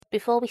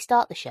Before we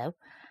start the show,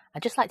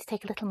 I'd just like to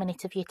take a little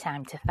minute of your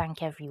time to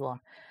thank everyone,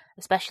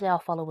 especially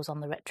our followers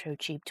on the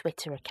RetroTube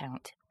Twitter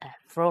account,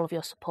 for all of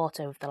your support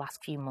over the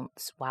last few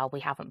months while we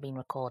haven't been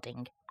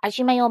recording. As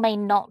you may or may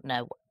not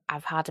know,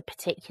 I've had a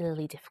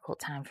particularly difficult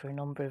time for a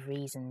number of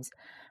reasons,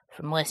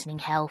 from worsening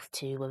health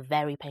to a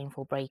very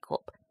painful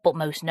breakup, but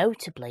most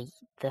notably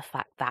the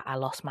fact that I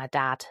lost my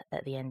dad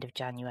at the end of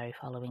January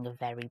following a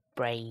very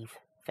brave,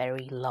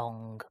 very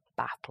long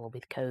battle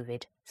with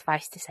COVID.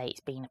 Suffice to say, it's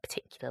been a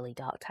particularly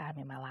dark time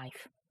in my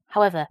life.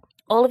 However,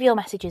 all of your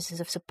messages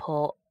of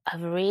support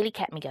have really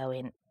kept me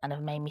going and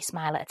have made me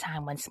smile at a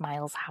time when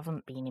smiles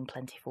haven't been in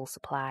plentiful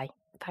supply.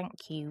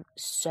 Thank you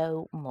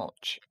so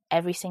much.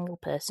 Every single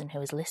person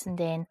who has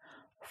listened in,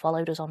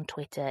 followed us on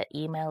Twitter,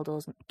 emailed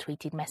us,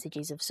 tweeted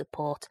messages of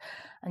support,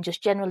 and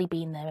just generally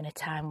been there in a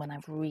time when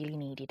I've really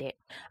needed it.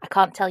 I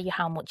can't tell you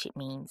how much it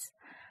means.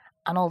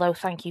 And although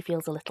thank you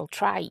feels a little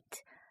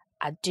trite,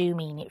 I do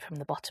mean it from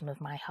the bottom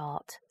of my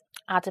heart.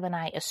 Adam and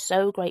I are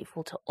so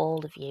grateful to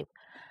all of you,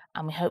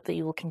 and we hope that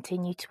you will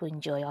continue to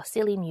enjoy our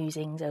silly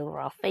musings over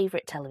our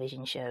favourite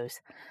television shows,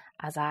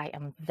 as I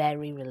am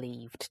very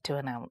relieved to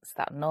announce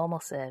that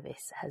normal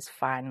service has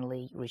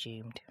finally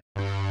resumed.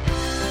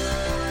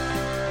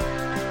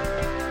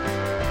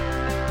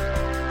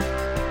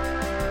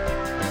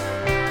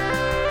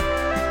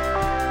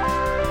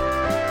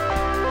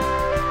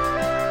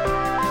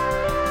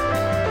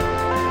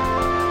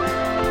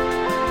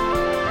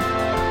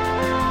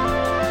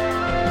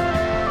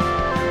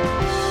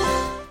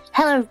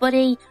 Hello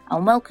everybody,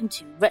 and welcome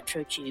to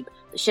RetroTube,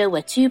 the show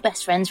where two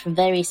best friends from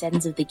various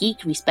ends of the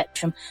geekery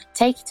spectrum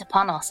take it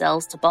upon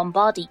ourselves to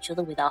bombard each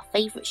other with our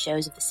favourite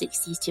shows of the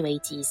 60s to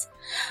 80s.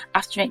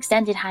 After an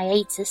extended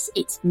hiatus,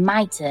 it's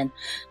my turn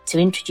to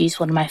introduce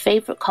one of my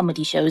favourite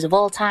comedy shows of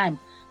all time,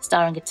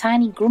 starring a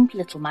tiny grumpy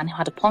little man who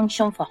had a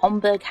penchant for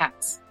Homburg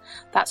hats.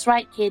 That's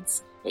right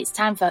kids, it's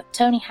time for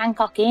Tony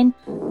Hancock in...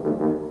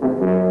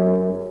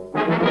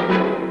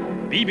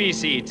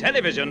 BBC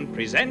Television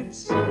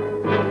presents...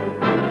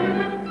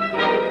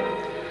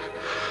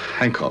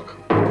 Hancock.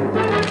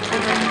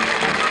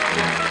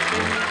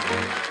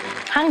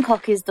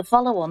 Hancock is the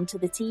follow-on to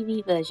the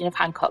TV version of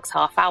Hancock's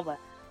Half Hour,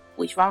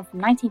 which ran from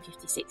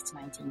 1956 to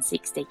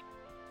 1960.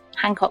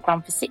 Hancock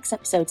ran for 6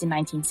 episodes in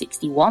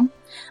 1961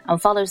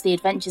 and follows the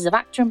adventures of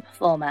actor and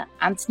performer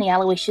Anthony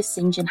Aloysius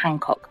St. John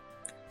Hancock.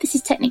 This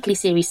is technically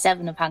Series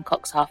 7 of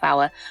Hancock's Half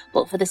Hour,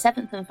 but for the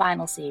 7th and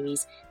final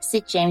series,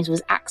 Sid James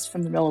was axed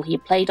from the role he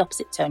had played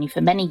opposite Tony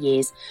for many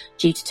years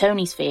due to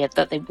Tony's fear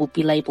that they would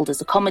be labelled as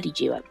a comedy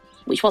duo,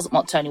 which wasn't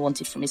what Tony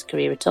wanted from his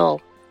career at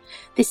all.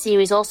 This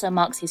series also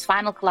marks his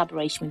final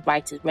collaboration with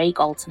writers Ray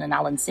Galton and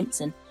Alan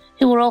Simpson,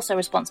 who were also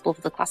responsible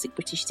for the classic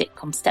British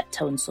sitcom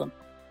Steptoe and Son.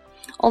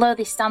 Although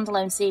this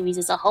standalone series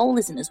as a whole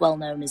isn't as well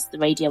known as the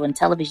radio and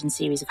television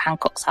series of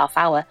Hancock's Half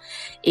Hour,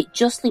 it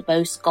justly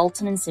boasts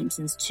Galton and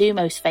Simpson's two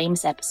most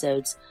famous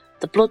episodes,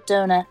 The Blood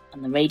Donor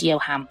and The Radio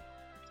Ham.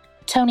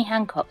 Tony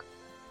Hancock,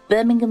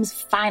 Birmingham's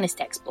finest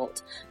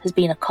export, has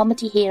been a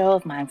comedy hero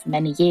of mine for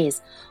many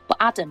years. But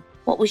Adam,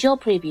 what was your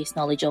previous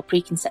knowledge or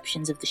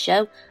preconceptions of the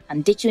show,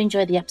 and did you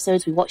enjoy the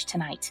episodes we watched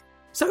tonight?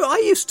 So I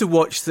used to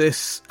watch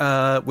this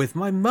with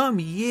my mum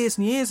years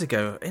and years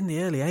ago, in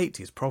the early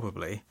 80s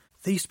probably.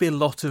 There used to be a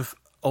lot of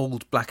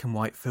old black and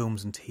white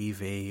films and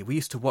TV. We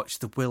used to watch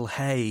the Will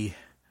Hay,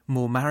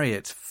 Moore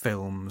Marriott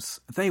films.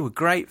 They were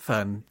great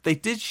fun. They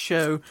did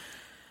show,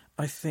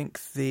 I think,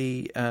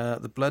 the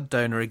Blood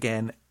Donor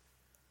again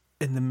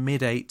in the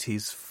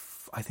mid-80s.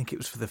 I think it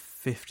was for the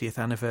 50th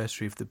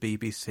anniversary of the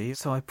BBC.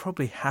 So I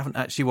probably haven't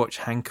actually watched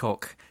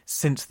Hancock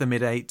since the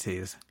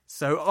mid-80s.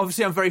 So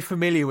obviously I'm very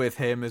familiar with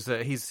him as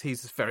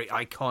he's very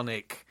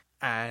iconic.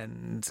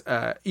 And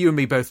you and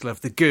me both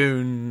love the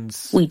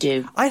Goons. We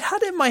do. I'd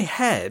had in my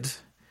head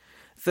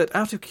that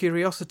out of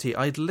curiosity,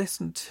 I'd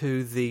listened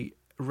to the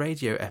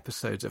radio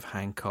episodes of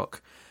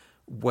Hancock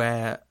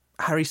where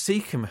Harry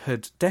Seacombe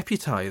had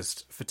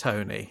deputised for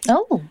Tony.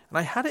 Oh. And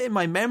I had it in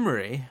my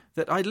memory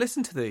that I'd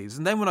listened to these.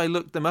 And then when I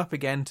looked them up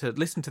again to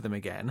listen to them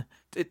again,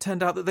 it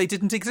turned out that they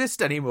didn't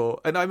exist anymore.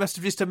 And I must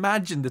have just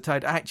imagined that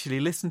I'd actually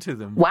listened to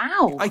them.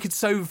 Wow. I could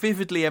so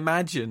vividly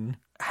imagine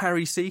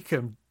Harry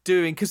Seacombe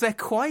doing, because they're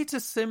quite a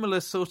similar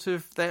sort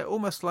of, they're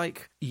almost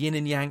like yin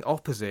and yang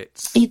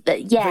opposites. Yeah.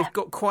 They've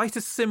got quite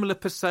a similar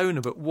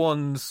persona, but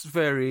one's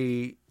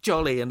very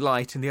jolly and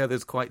light and the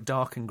other's quite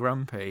dark and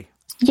grumpy.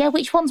 Yeah,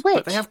 which one's which?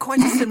 But they have quite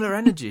a similar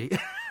energy.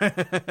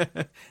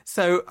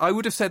 So I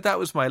would have said that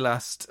was my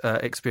last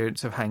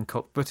experience of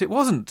Hancock, but it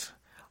wasn't.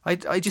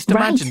 I just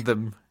imagined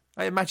them.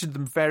 I imagined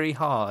them very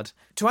hard.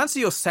 To answer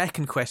your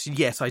second question,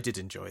 yes, I did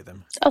enjoy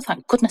them. Oh,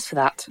 thank goodness for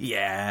that.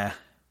 Yeah.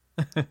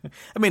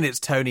 I mean, it's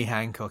Tony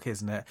Hancock,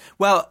 isn't it?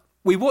 Well,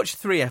 we watched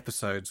 3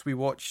 episodes. We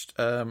watched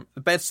The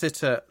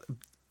Bedsitter,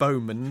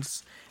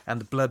 Bowman's,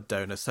 and The Blood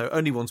Donor, so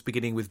only one's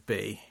beginning with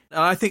B. And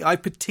I think I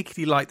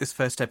particularly liked this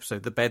first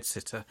episode, The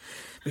Bedsitter,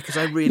 because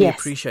I really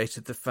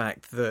appreciated the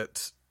fact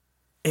that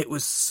it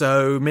was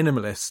so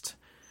minimalist,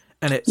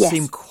 and it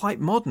seemed quite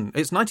modern.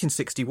 It's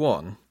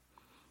 1961,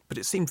 but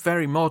it seemed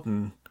very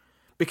modern,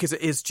 because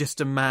it is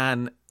just a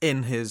man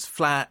in his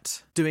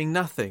flat doing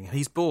nothing.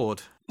 He's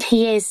bored.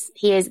 He is.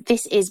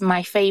 This is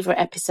my favourite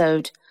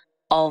episode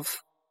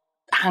of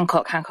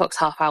Hancock's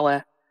Half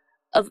Hour.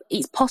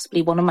 It's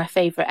possibly one of my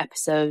favourite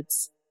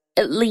episodes,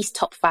 at least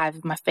top 5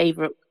 of my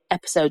favourite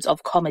episodes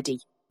of comedy.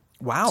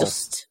 Wow.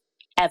 Just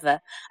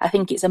ever. I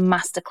think it's a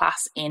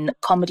masterclass in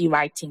comedy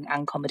writing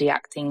and comedy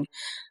acting.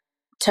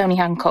 Tony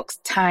Hancock's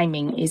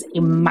timing is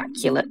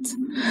immaculate.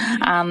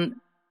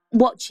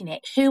 Watching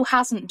it, who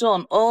hasn't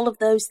done all of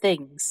those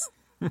things?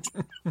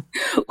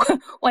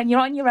 When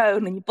you're on your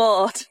own and you're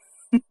bored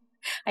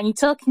and you're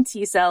talking to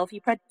yourself,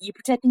 you're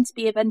pretending to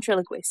be a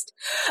ventriloquist.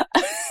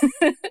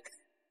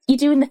 You're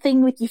doing the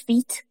thing with your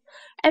feet.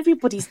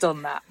 Everybody's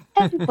done that.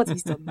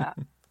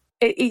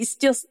 It's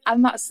just,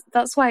 and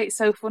that's why it's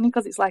so funny,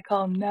 because it's like,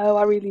 oh no,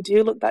 I really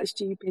do look that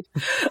stupid.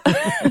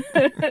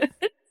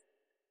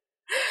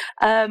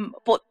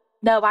 But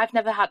no, I've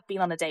never been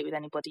on a date with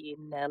anybody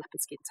in leopard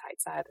skin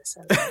tights either.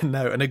 So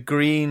no, and a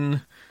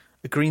green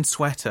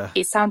sweater.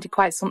 It sounded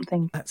quite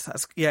something.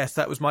 That's yes,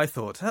 that was my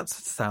thought.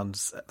 That's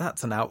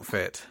an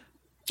outfit.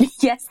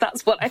 Yes,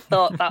 that's what I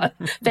thought. That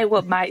they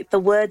were the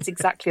words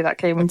exactly that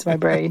came into my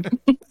brain.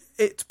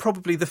 It's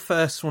probably the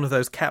first one of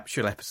those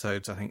capsule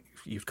episodes, I think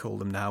you'd call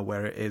them now,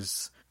 where it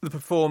is the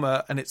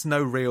performer and there's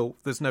no real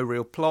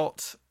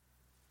plot.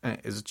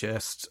 It is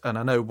just, and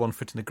I know One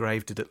Foot in the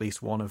Grave did at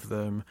least one of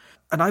them.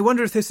 And I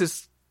wonder if this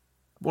is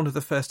one of the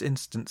first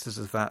instances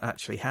of that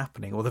actually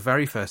happening, or the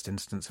very first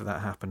instance of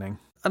that happening.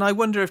 And I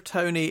wonder if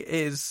Tony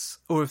is,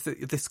 or if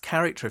this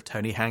character of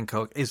Tony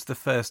Hancock is the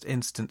first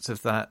instance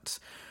of that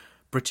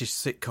British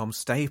sitcom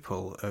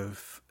staple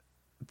of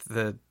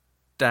the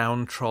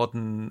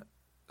downtrodden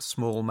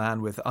small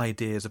man with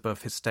ideas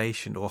above his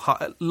station, or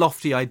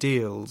lofty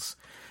ideals,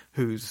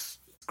 who's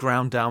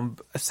ground down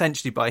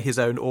essentially by his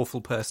own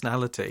awful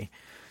personality.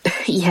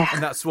 Yeah.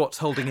 And that's what's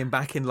holding him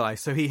back in life.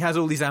 So he has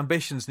all these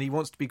ambitions and he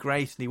wants to be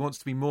great and he wants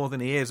to be more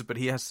than he is, but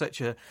he has such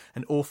an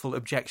awful,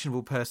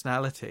 objectionable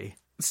personality.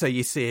 So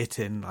you see it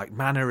in like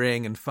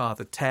Mannering and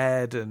Father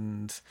Ted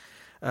and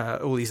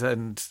all these,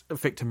 and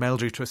Victor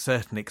Meldrew to a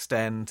certain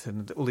extent,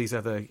 and all these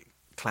other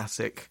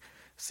classic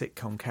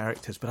sitcom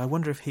characters. But I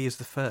wonder if he is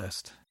the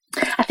first.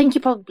 I think he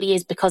probably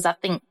is, because I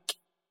think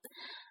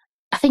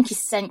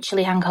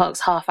essentially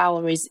Hancock's Half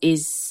Hour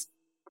is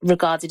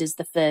regarded as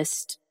the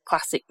first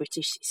classic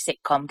British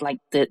sitcom, like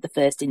the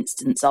first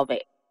instance of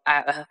it.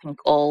 I think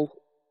all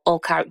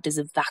characters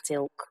of that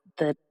ilk,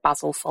 the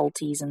Basil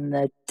Fawltys and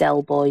the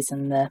Del Boys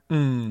and the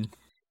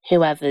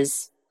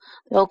whoever's,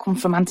 they all come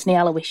from Anthony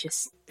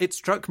Aloysius. It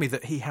struck me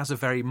that he has a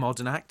very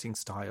modern acting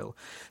style.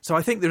 So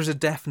I think there's a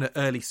definite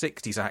early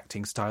 60s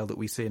acting style that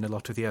we see in a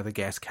lot of the other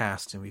guest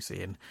cast, and we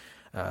see in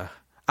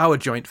our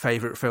joint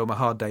favourite film, A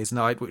Hard Day's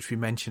Night, which we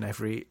mention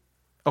every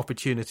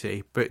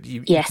opportunity. But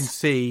you can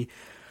see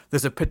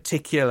there's a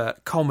particular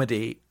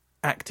comedy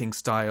acting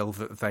style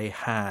that they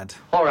had.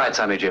 All right,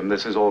 Sammy Jim,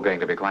 this is all going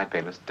to be quite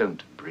painless.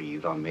 Don't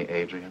breathe on me,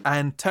 Adrian.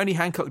 And Tony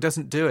Hancock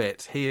doesn't do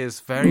it. He is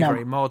very,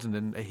 very modern,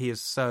 and he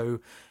is so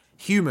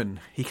human.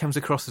 He comes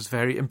across as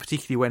very, and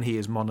particularly when he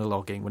is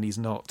monologuing, when he's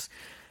not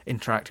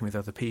interacting with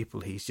other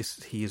people, he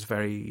is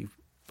very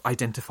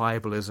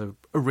identifiable as a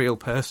real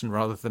person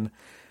rather than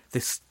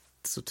this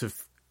sort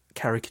of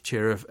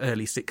caricature of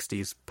early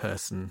 60s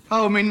person.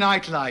 Oh, me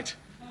nightlight.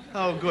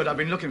 Oh, good, I've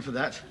been looking for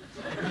that.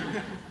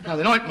 Now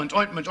then,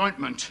 ointment.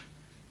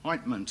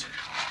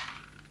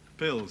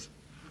 Pills.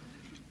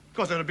 Of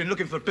course, I'd have been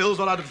looking for pills,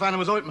 all I'd have found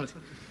was ointment.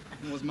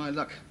 That was my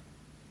luck.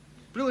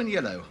 Blue and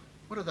yellow,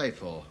 what are they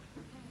for?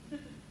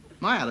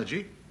 My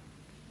allergy?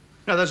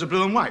 No, those are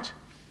blue and white.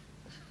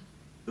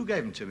 Who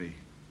gave them to me?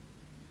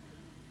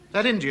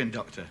 That Indian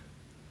doctor.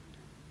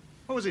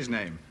 What was his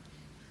name?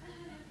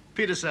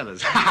 Peter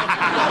Sellers.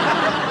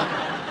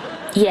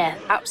 Yeah,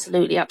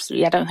 absolutely.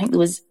 I don't think there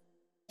was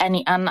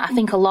any, and I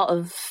think a lot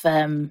of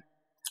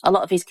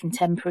his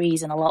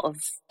contemporaries and a lot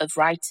of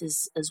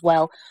writers as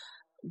well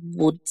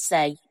would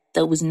say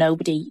there was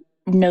nobody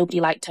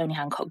like Tony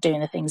Hancock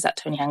doing the things that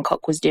Tony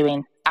Hancock was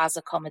doing as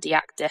a comedy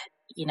actor.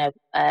 You know,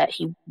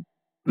 he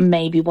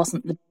maybe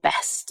wasn't the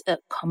best at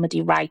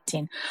comedy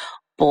writing,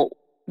 but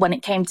when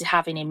it came to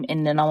having him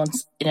in an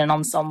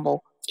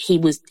ensemble, he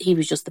was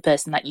just the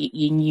person that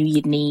you knew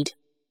you'd need,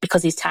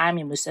 because his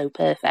timing was so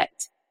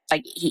perfect.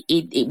 Like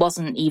it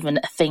wasn't even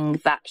a thing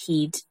that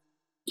he'd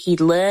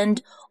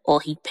learned or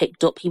he'd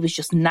picked up. He was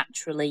just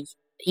naturally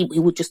he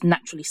would just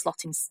naturally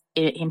slot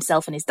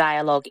himself and his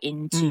dialogue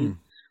into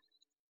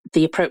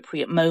the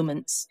appropriate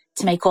moments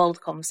to make all the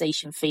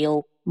conversation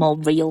feel more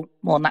real,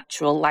 more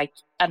natural,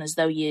 and as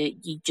though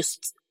you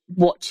just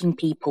watching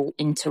people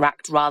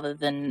interact rather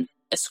than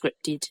a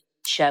scripted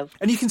show.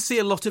 And you can see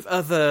a lot of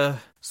other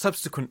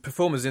subsequent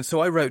performers in. So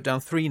I wrote down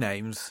 3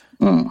 names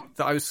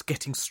that I was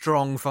getting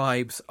strong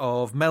vibes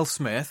of: Mel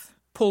Smith,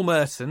 Paul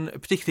Merton,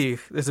 particularly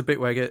there's a bit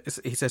where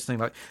he says something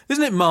like,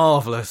 "Isn't it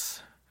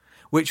marvellous?"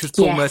 Which was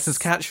Paul Merton's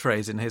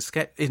catchphrase in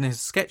his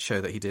sketch show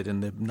that he did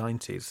in the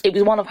 90s. It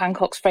was one of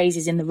Hancock's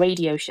phrases in the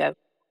radio show.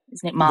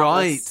 Isn't it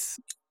marvellous?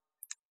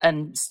 Right.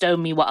 And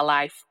Stone Me What a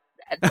Life.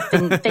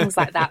 things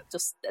like that.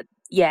 Just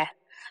yeah.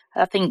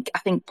 I think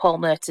Paul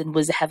Merton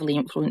was heavily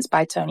influenced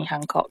by Tony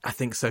Hancock. I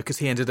think so, because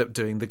he ended up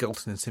doing the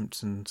Galton and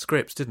Simpson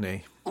scripts, didn't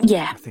he?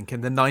 Yeah. I think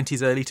in the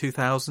 90s, early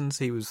 2000s,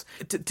 he was...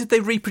 Did they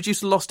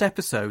reproduce Lost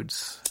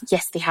Episodes?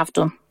 Yes, they have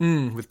done.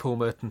 With Paul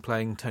Merton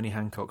playing Tony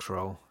Hancock's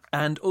role.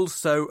 And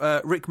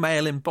also Rick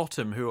Mayall in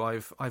Bottom, who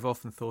I've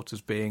often thought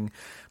as being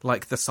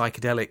like the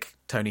psychedelic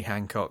Tony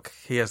Hancock.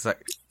 He has that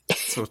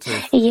sort of...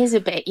 He is a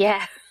bit,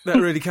 yeah.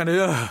 That really kind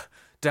of...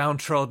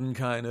 downtrodden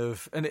kind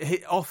of, and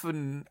he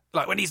often,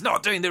 like when he's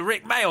not doing the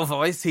Rick Mayall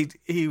voice,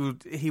 he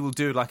will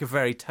do like a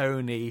very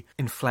Tony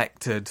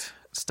inflected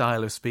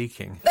style of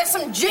speaking. There's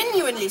some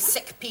genuinely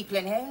sick people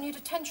in here who need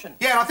attention.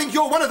 Yeah, I think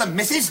you're one of them,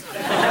 missus. You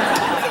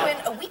in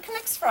a week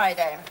next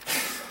Friday.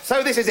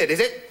 So this is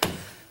it?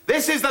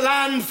 This is the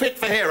land fit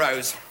for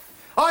heroes.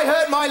 I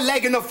hurt my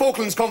leg in the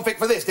Falklands conflict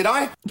for this, did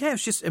I? Yeah,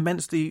 it's just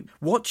immensely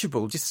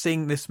watchable, just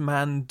seeing this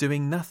man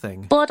doing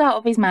nothing. Bored out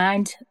of his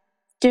mind,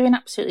 doing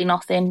absolutely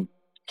nothing,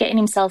 getting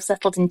himself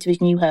settled into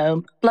his new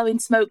home, blowing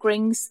smoke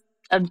rings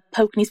and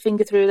poking his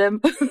finger through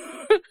them,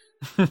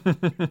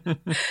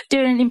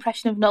 doing an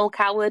impression of Noel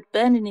Coward,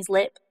 burning his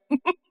lip.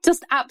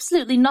 Just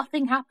absolutely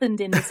nothing happened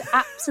in this.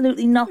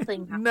 Absolutely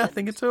nothing happened.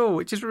 Nothing at all,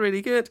 which is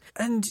really good.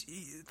 And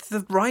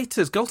the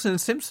writers, Galton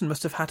and Simpson,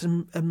 must have had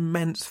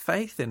immense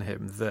faith in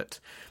him,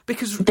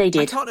 because they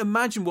did. I can't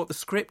imagine what the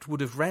script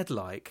would have read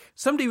like.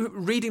 Somebody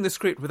reading the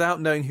script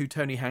without knowing who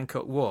Tony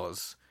Hancock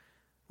was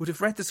would have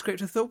read the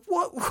script and thought,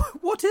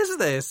 what is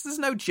this? There's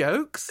no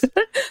jokes.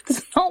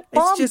 There's not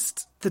one. It's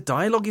just the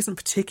dialogue isn't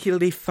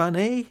particularly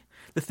funny.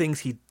 The things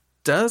he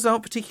does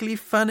aren't particularly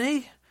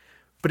funny.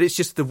 But it's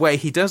just the way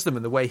he does them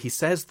and the way he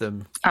says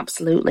them.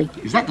 Absolutely.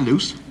 Is that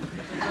loose?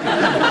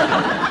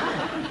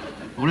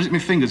 Or is it my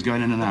fingers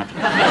going in and out?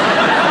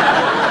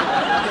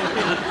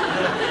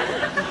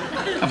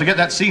 I forget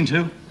that scene,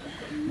 too.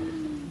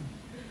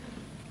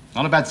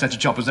 Not a bad set of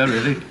choppers there,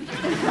 really.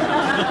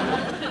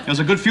 There's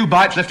a good few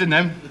bites left in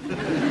them.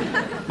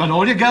 But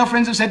all your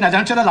girlfriends have said, now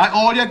don't tell a lie,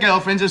 all your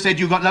girlfriends have said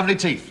you've got lovely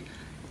teeth.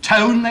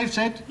 Tone, they've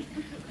said.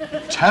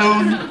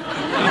 Tone.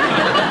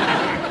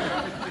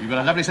 You've got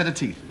a lovely set of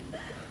teeth.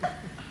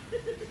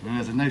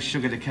 There's no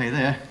sugar decay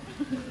there.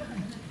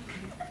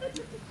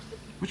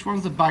 Which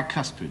one's the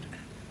bicuspid?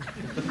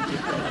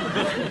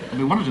 I've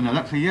been wanting to know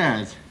that for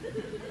years.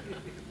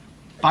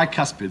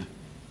 Bicuspid.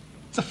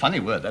 It's a funny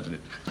word, isn't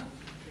it?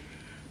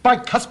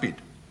 Bicuspid.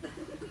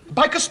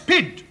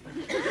 Bicuspid.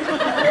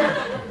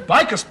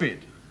 Bicuspid.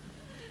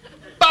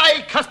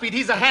 Bicuspid.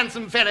 He's a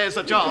handsome fellow,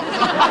 Sir Charles.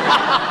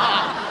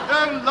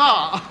 Oh,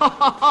 la.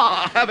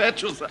 How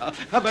about you, sir?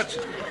 How about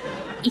you?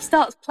 He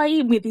starts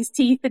playing with his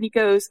teeth and he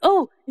goes,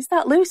 oh, is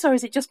that loose or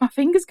is it just my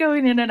fingers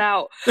going in and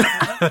out?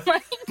 I'm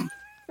like,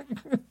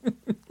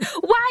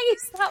 why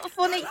is that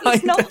funny?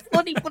 It's not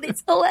funny, but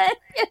it's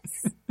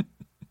hilarious.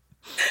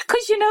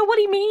 Because you know what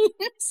he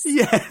means.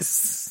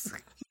 Yes.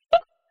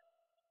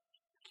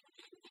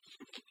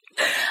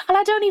 And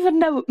I don't even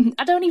know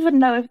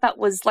if that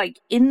was like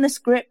in the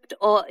script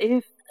or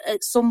if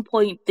at some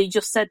point they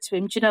just said to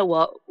him, do you know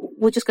what?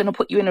 We're just going to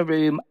put you in a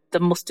room. There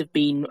must have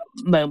been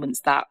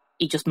moments that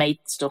he just made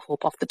stuff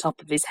up off the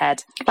top of his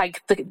head.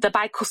 Like the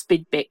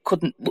bicuspid bit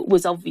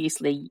was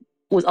obviously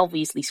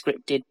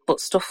scripted, but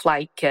stuff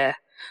like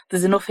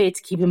there's enough here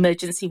to keep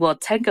Emergency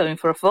Ward 10 going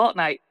for a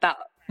fortnight. That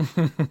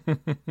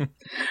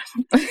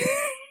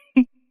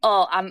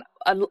oh, and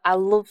I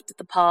loved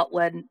the part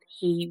when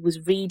he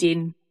was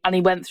reading and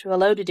he went through a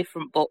load of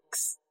different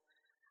books,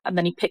 and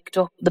then he picked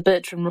up the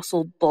Bertrand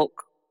Russell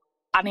book,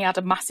 and he had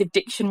a massive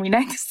dictionary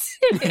next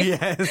to it.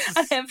 Yes.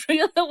 And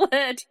every other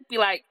word he'd be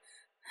like,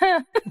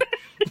 huh.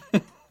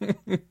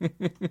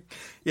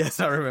 Yes,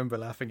 I remember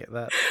laughing at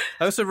that.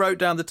 I also wrote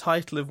down the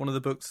title of one of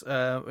the books,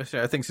 which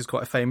I think is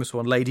quite a famous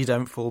one, Lady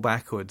Don't Fall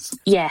Backwards.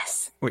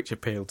 Yes. Which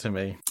appealed to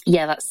me.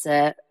 Yeah, that's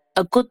a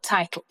good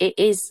title. It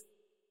is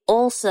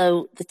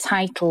also the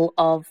title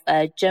of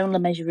Joan Le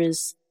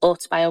Mesureur's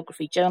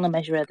autobiography. Joan Le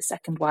Mesurier, the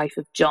second wife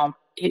of John,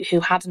 who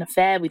had an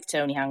affair with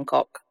Tony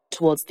Hancock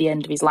towards the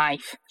end of his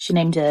life. She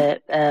named her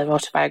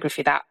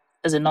autobiography that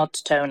as a nod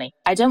to Tony.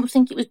 I don't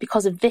think it was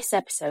because of this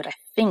episode. I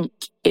think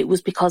it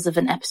was because of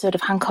an episode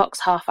of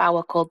Hancock's Half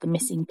Hour called The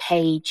Missing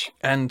Page.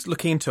 And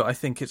looking into it, I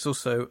think it's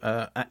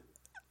also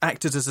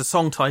acted as a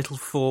song title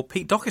for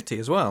Pete Doherty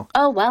as well.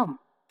 Oh, well,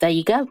 there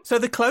you go. So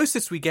the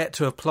closest we get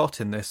to a plot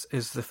in this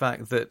is the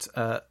fact that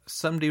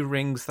somebody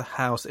rings the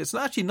house. It's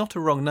actually not a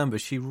wrong number.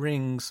 She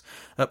rings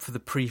up for the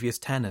previous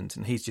tenant,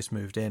 and he's just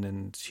moved in,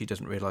 and she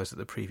doesn't realise that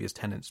the previous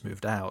tenant's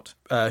moved out.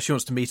 She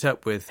wants to meet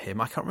up with him.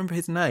 I can't remember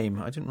his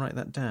name. I didn't write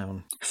that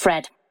down.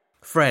 Fred,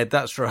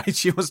 that's right.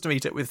 She wants to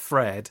meet up with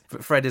Fred,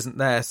 but Fred isn't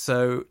there,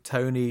 so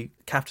Tony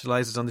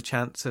capitalises on the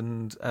chance,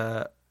 and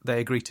they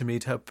agree to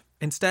meet up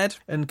instead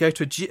and go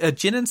to a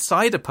gin and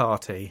cider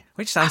party,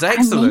 which sounds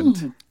excellent.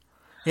 I mean,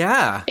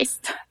 yeah. It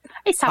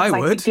sounds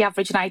like the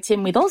average night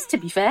in with us, to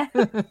be fair.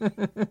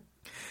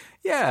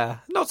 Yeah,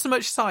 not so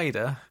much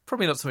cider,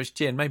 probably not so much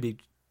gin, maybe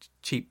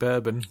cheap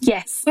bourbon.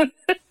 Yes.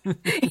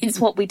 It's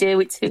what we do,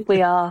 it's who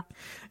we are.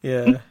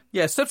 Yeah.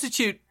 Yeah,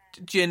 substitute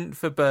gin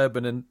for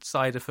bourbon and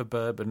cider for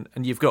bourbon,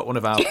 and you've got one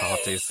of our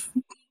parties.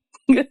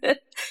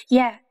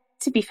 Yeah,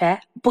 to be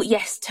fair. But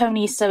yes,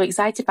 Tony is so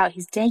excited about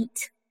his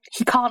date.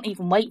 He can't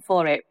even wait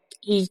for it.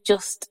 He's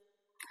just...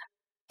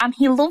 And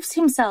he loves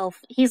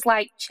himself. He's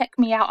like, check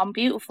me out, I'm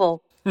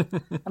beautiful.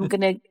 I'm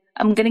gonna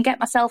get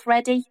myself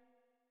ready.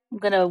 I'm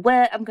gonna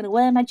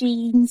wear my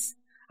jeans.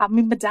 I'm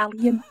in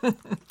medallion.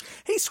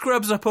 He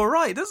scrubs up all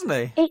right, doesn't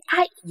he?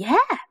 Yeah.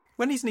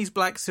 When he's in his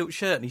black silk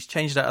shirt and he's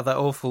changed out of that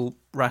awful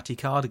ratty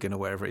cardigan or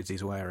whatever it is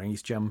he's wearing,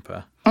 his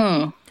jumper,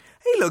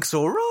 he looks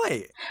all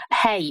right.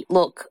 Hey,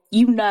 look,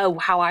 you know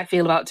how I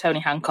feel about Tony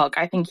Hancock.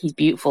 I think he's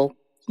beautiful.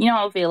 You know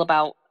how I feel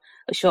about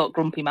a short,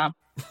 grumpy man.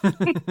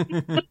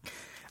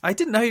 I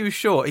didn't know he was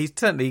short. He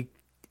certainly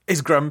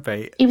is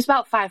grumpy. He was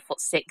about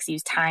 5'6". He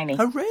was tiny.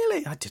 Oh,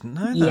 really? I didn't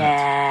know that.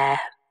 Yeah.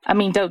 I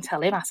mean, don't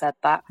tell him I said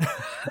that.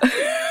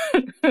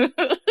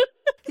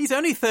 He's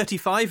only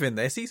 35 in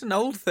this. He's an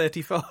old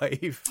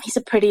 35. He's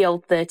a pretty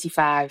old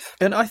 35.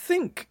 And I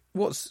think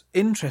what's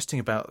interesting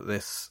about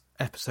this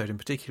episode in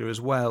particular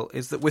as well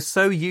is that we're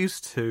so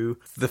used to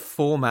the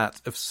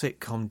format of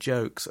sitcom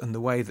jokes and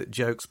the way that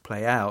jokes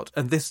play out.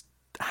 And this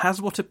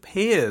has what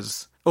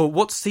appears, or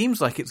what seems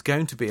like it's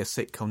going to be a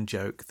sitcom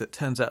joke that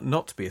turns out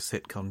not to be a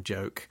sitcom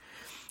joke.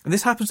 And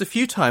this happens a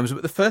few times,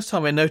 but the first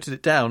time I noted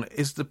it down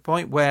is the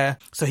point where...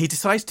 So he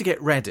decides to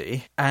get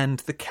ready, and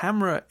the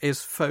camera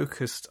is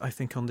focused, I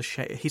think, on the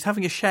shave. He's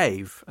having a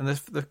shave, and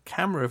the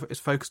camera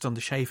is focused on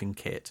the shaving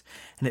kit,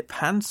 and it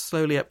pans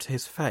slowly up to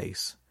his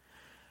face.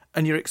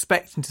 And you're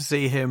expecting to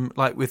see him,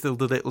 like, with all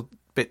the little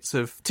bits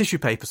of tissue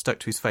paper stuck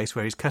to his face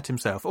where he's cut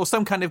himself, or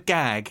some kind of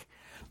gag.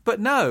 But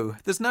no,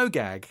 there's no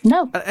gag.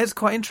 No. It's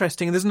quite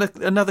interesting. And there's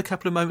another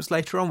couple of moments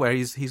later on where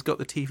he's got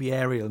the TV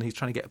aerial and he's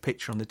trying to get a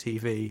picture on the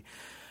TV.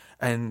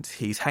 And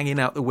he's hanging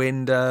out the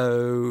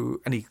window,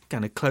 and he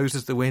kind of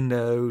closes the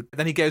window.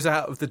 Then he goes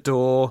out of the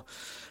door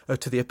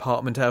to the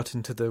apartment, out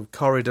into the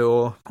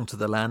corridor, onto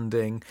the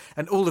landing.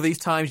 And all of these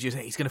times you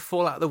think he's going to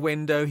fall out the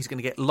window, he's going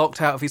to get locked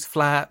out of his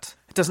flat.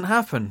 It doesn't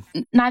happen.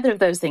 Neither of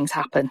those things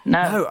happen,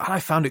 no. No, I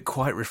found it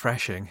quite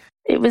refreshing.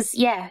 It was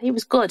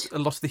good. A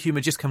lot of the humour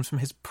just comes from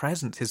his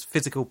presence, his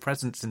physical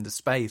presence in the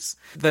space.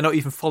 They're not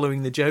even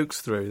following the jokes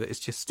through.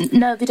 It's just...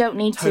 No, they don't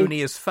need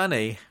Tony is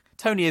funny.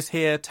 Tony is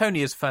here.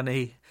 Tony is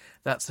funny.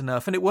 That's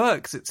enough. And it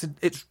works.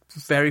 It's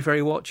very, very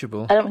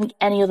watchable. I don't think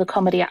any other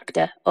comedy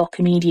actor or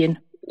comedian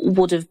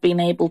would have been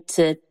able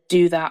to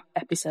do that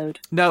episode.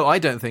 No, I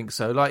don't think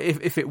so. Like,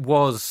 if it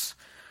was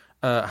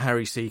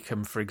Harry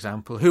Seacombe, for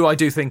example, who I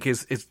do think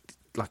is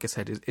like I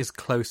said, is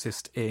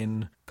closest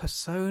in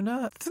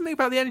persona. Something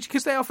about the energy,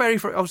 because they are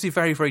obviously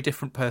very, very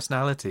different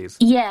personalities.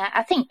 Yeah,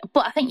 I think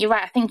you're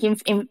right. I think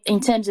in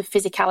terms of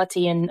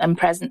physicality and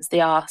presence, they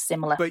are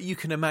similar. But you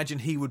can imagine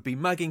he would be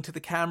mugging to the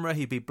camera,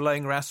 he'd be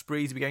blowing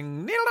raspberries, he'd be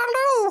going,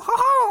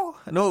 ho-ho,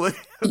 and all the...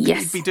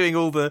 Yes. He'd be doing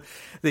all the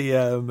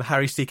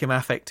Harry Seacombe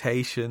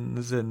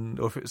affectations,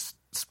 or if it's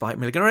Spike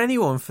Milligan or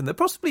anyone from the...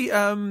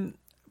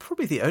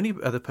 Probably the only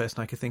other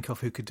person I could think of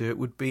who could do it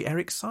would be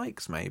Eric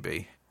Sykes,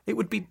 maybe. It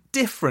would be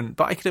different,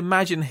 but I could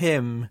imagine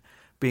him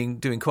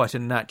doing quite a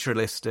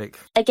naturalistic...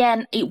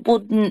 Again, it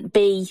wouldn't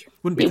be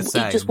the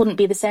same. It just wouldn't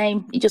be the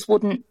same. It just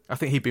wouldn't... I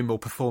think he'd be more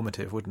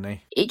performative, wouldn't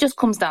he? It just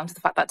comes down to the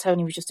fact that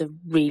Tony was just a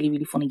really,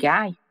 really funny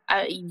guy.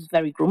 He was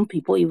very grumpy,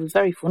 but he was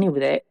very funny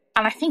with it.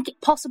 And I think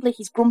possibly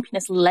his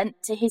grumpiness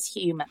lent to his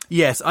humour.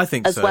 Yes, I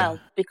think so. As well,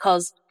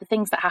 because the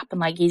things that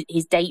happened, like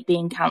his date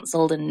being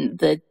cancelled and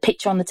the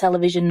picture on the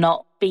television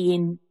not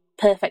being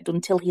perfect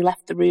until he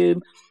left the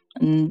room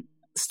and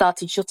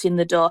started shutting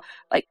the door,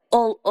 like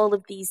all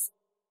of these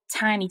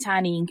tiny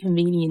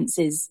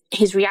inconveniences,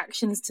 his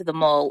reactions to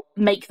them all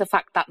make the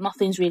fact that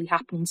nothing's really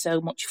happening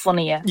so much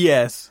funnier.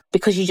 Yes.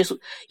 Because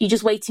you're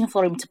just waiting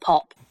for him to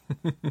pop.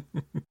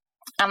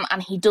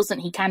 And he doesn't.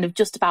 He kind of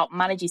just about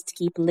manages to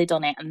keep a lid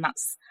on it, and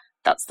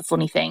that's the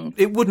funny thing.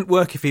 It wouldn't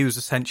work if he was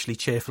essentially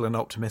cheerful and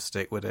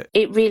optimistic, would it?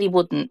 It really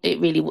wouldn't. It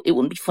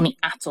wouldn't be funny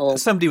at all.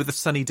 Somebody with a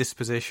sunny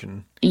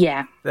disposition.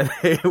 Yeah. Then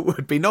it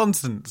would be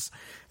nonsense.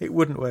 It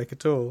wouldn't work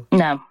at all.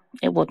 No,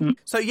 it wouldn't.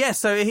 So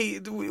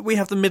we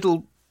have the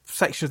middle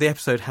section of the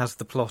episode has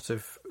the plot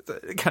of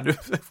kind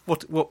of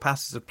what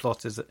passes a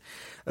plot is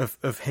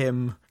of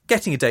him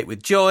getting a date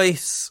with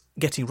Joyce,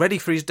 getting ready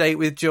for his date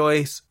with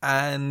Joyce,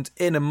 and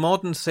in a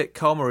modern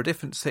sitcom or a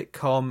different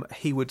sitcom,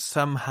 he would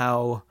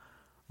somehow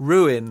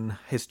ruin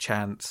his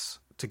chance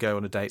to go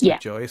on a date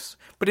with Joyce.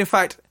 But in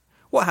fact,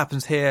 what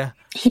happens here?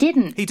 He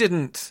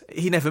didn't.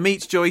 He never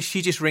meets Joyce.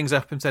 She just rings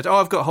up and said, "Oh,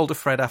 I've got hold of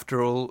Fred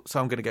after all, so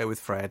I'm going to go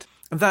with Fred."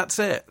 And that's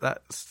it.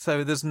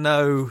 So there's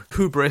no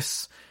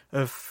hubris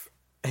of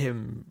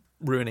him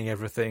ruining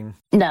everything.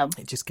 No.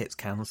 It just gets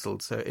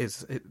cancelled. So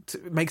it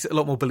makes it a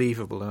lot more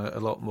believable and a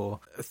lot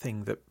more a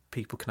thing that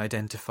people can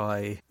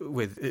identify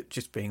with, it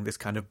just being this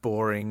kind of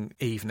boring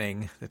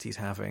evening that he's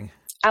having.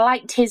 I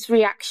liked his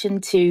reaction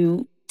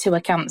to her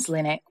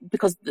cancelling it,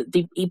 because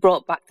he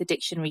brought back the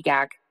dictionary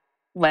gag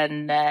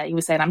when he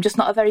was saying, "I'm just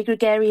not a very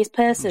gregarious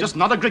person." Just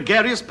not a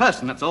gregarious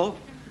person, that's all.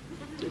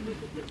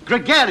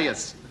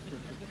 Gregarious.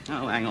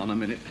 Oh, hang on a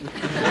minute.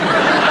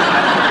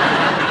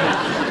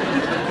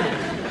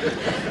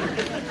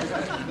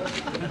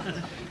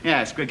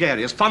 Yes,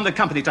 gregarious, fond of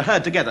company to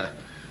herd together.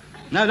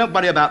 No, don't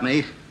worry about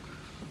me.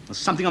 There's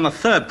something on the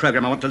third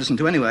programme I want to listen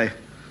to anyway.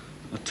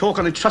 A talk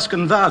on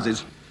Etruscan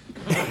vases.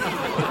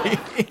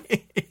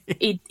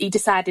 He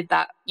decided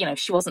that, you know,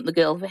 she wasn't the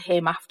girl for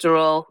him after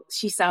all.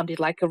 She sounded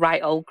like a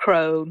right old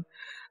crone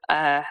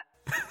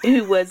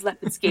who wears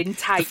leopard skin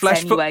tights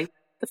anyway.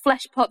 The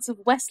flesh pots of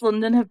West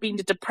London have been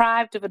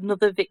deprived of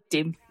another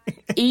victim.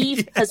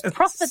 Eve has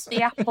proffered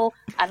the apple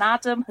and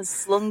Adam has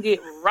slung it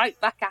right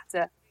back at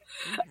her.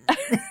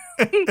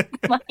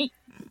 Like,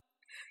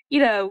 you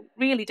know,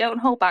 really don't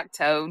hold back,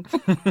 Tone.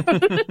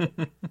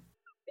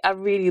 I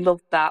really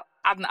loved that.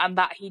 And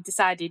that he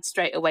decided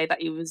straight away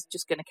that he was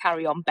just going to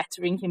carry on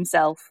bettering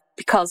himself,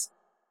 because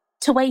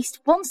to waste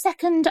 1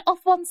 second of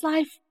one's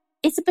life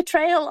is a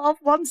betrayal of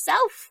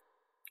oneself.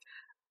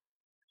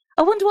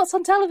 I wonder what's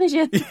on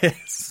television.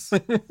 Yes.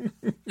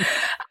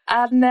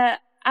 And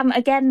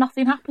again,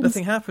 nothing happens.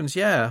 Nothing happens,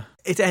 yeah.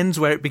 It ends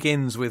where it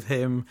begins with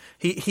him.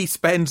 He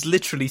spends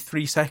literally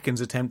 3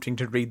 seconds attempting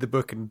to read the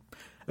book and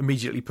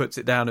immediately puts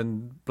it down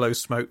and blows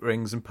smoke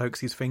rings and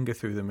pokes his finger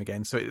through them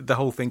again. So the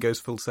whole thing goes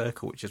full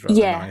circle, which is rather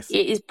nice.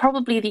 Yeah, it is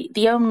probably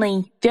the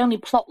only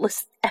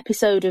plotless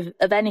episode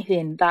of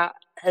anything that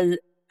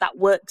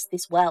works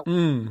this well,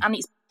 and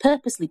it's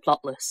purposely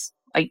plotless.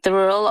 Like there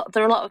are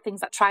a lot of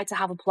things that try to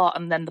have a plot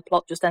and then the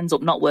plot just ends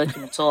up not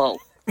working at all.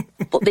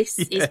 But this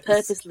is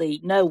purposely,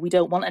 no, we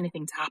don't want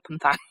anything to happen,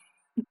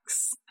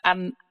 thanks.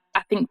 And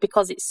I think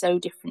because it's so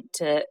different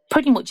to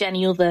pretty much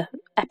any other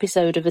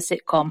episode of a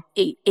sitcom,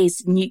 it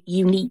is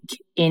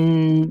unique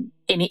in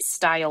its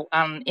style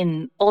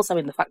and also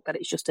in the fact that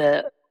it's just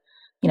a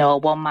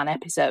one-man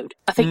episode.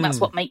 I think that's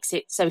what makes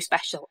it so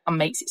special and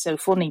makes it so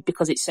funny,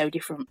 because it's so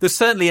different. There's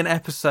certainly an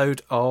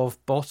episode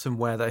of Bottom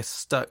where they're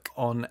stuck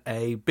on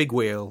a big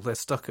wheel. They're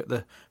stuck at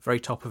the very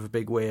top of a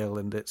big wheel,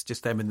 and it's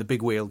just them in the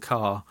big wheel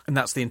car. And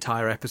that's the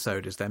entire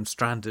episode, is them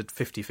stranded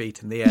 50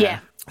 feet in the air. Yeah.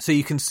 So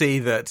you can see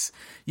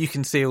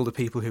all the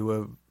people who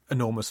were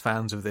enormous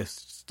fans of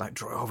this, like,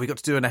 oh, we got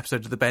to do an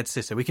episode of The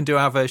Bedsitter. We can do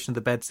our version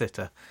of The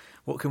Bedsitter.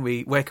 Where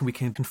can we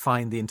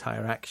confine the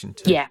entire action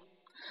to? Yeah.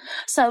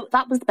 So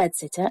that was The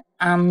Bedsitter,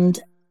 and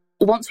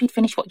once we'd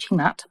finished watching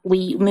that,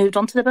 we moved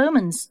on to The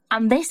Bowmans.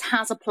 And this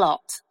has a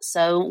plot,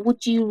 so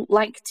would you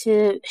like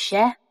to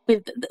share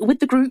with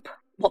the group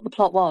what the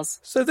plot was?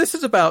 So this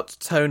is about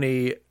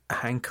Tony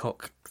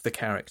Hancock, the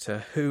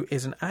character, who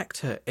is an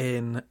actor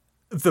in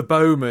The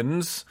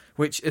Bowmans,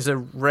 which is a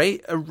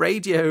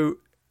radio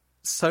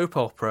soap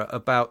opera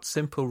about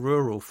simple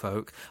rural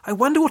folk. I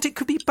wonder what it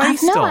could be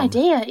based on. I've no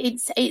idea.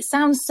 It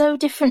sounds so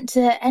different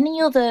to any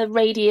other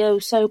radio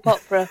soap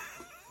opera.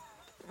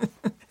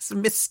 It's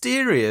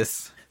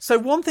mysterious. So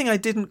one thing I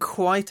didn't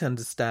quite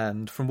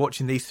understand from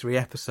watching these 3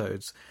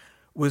 episodes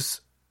was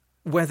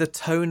whether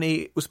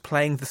Tony was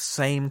playing the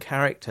same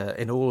character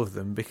in all of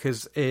them,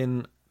 because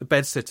in The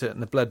Bedsitter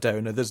and The Blood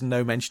Donor, there's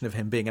no mention of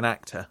him being an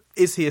actor.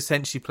 Is he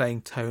essentially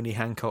playing Tony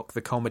Hancock,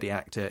 the comedy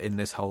actor, in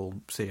this whole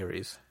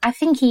series? I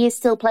think he is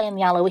still playing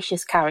the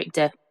Aloysius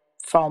character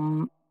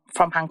from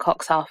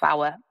Hancock's Half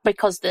Hour,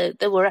 because there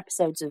were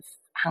episodes of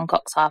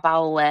Hancock's Half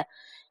Hour where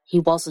he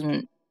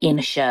wasn't in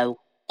a show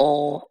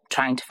or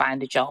trying to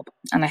find a job.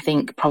 And I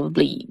think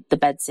probably The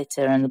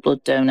Bedsitter and The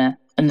Blood Donor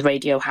and The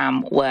Radio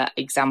Ham were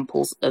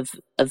examples of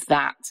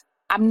that.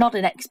 I'm not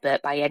an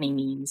expert by any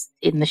means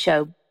in the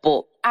show,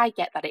 but I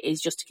get that it is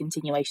just a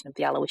continuation of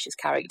the Aloysius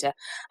character,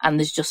 and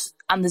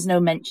there's no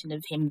mention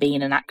of him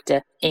being an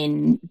actor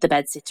in The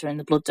Bedsitter and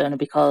The Blood Donor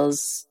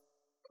because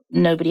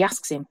nobody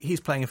asks him. He's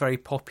playing a very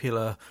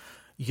popular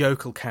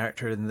yokel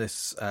character in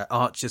this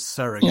Archer's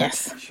surrogate,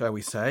 yes, shall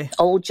we say.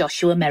 Old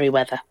Joshua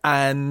Merriweather.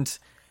 And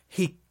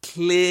he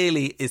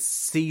clearly is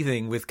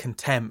seething with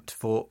contempt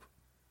for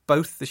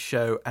both the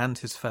show and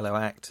his fellow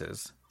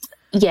actors.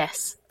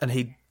 Yes. And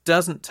he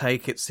doesn't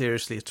take it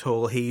seriously at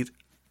all. He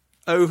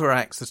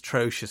overacts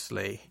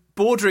atrociously,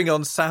 bordering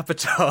on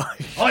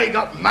sabotage. I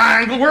got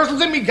mangle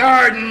wurzels in me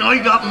garden,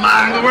 I got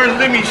mangle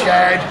wurzels in me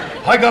shed,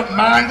 I got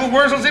mangle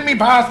wurzels in me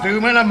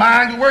bathroom, and a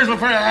mangle wurzel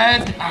for a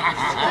head.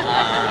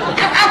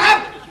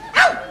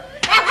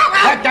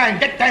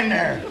 Get down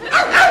there.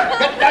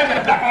 Get down,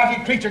 you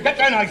black-hearted creature, get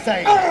down, I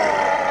say.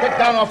 Get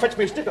down, I'll fetch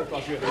me a stick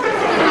across you.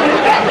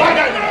 Right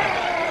down there.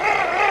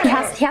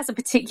 He has a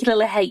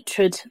particular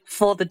hatred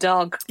for the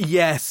dog.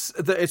 Yes,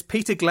 it's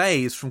Peter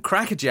Glaze from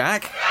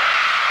Crackerjack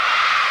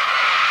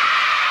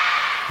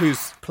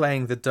who's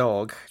playing the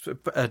dog,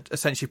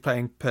 essentially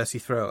playing Percy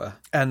Thrower.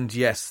 And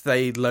yes,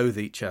 they loathe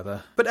each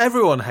other. But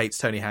everyone hates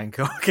Tony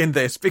Hancock in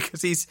this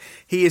because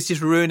he is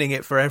just ruining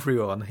it for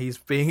everyone. He's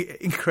being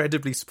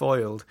incredibly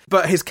spoiled.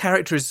 But his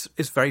character is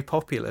very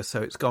popular,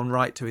 so it's gone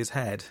right to his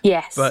head.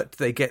 Yes. But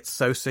they get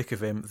so sick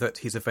of him that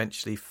he's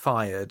eventually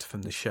fired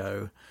from the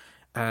show.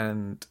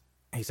 And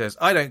he says,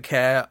 I don't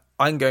care.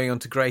 I'm going on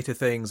to greater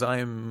things.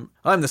 I'm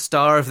the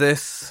star of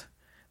this.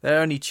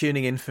 They're only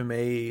tuning in for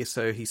me.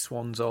 So he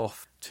swans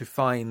off to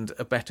find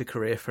a better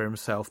career for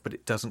himself, but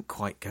it doesn't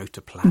quite go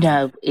to plan.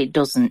 No, it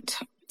doesn't.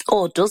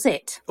 Or does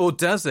it? Or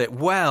does it?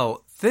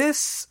 Well,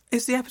 this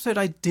is the episode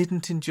I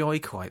didn't enjoy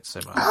quite so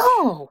much.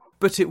 Oh!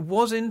 But it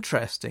was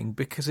interesting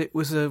because it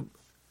was an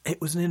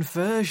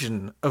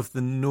inversion of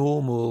the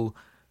normal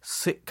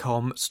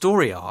sitcom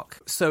story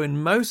arc. So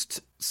in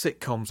most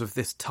sitcoms of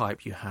this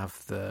type, you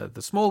have the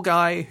small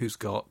guy who's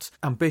got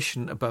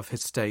ambition above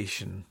his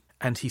station,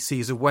 and he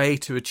sees a way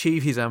to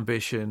achieve his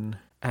ambition,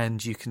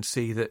 and you can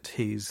see that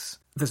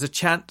there's a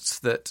chance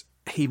that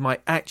he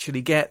might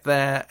actually get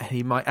there,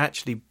 he might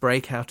actually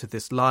break out of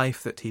this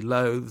life that he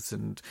loathes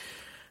and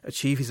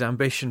achieve his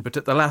ambition, but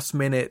at the last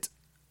minute,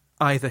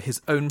 either his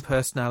own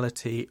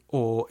personality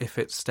or, if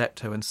it's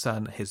Steptoe and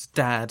Son, his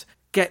dad,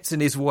 gets in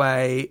his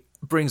way,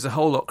 brings a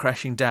whole lot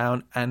crashing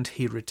down, and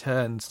he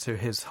returns to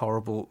his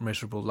horrible,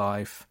 miserable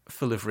life,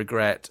 full of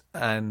regret,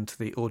 and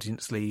the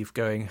audience leave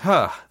going,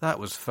 that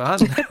was fun.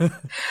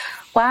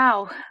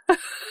 Wow.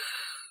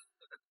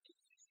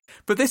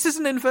 But this is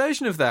an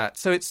inversion of that.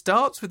 So it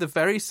starts with a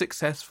very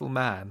successful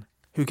man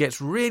who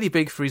gets really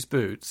big for his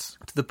boots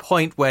to the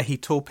point where he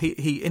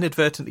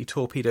inadvertently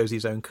torpedoes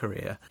his own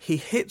career. He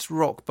hits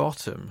rock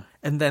bottom,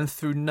 and then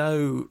through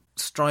no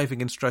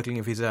striving and struggling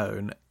of his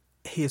own,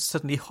 he is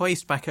suddenly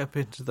hoisted back up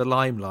into the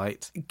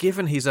limelight,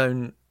 given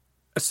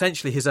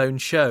essentially his own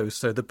show.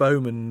 So the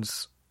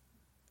Bowmans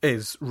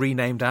is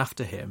renamed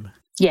after him.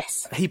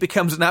 Yes. He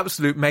becomes an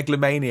absolute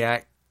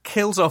megalomaniac,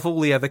 kills off all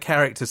the other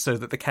characters so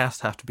that the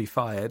cast have to be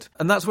fired,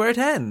 and that's where it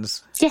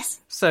ends. Yes.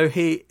 So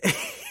he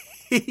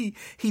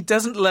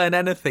doesn't learn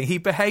anything. He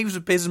behaves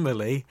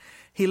abysmally.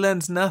 He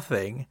learns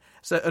nothing.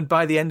 And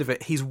by the end of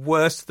it, he's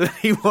worse than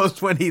he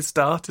was when he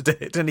started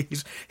it, and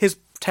his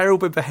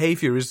terrible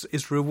behaviour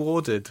is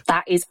rewarded.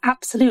 That is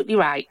absolutely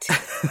right.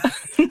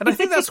 And I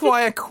think that's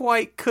why I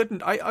quite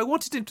couldn't. I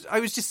wanted him. I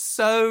was just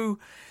so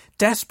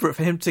desperate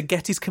for him to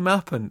get his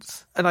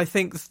comeuppance. And I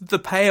think the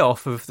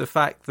payoff of the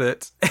fact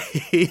that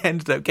he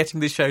ended up getting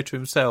the show to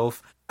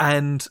himself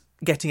and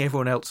getting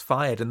everyone else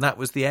fired, and that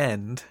was the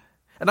end.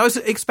 And I was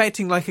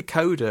expecting like a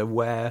Coda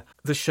where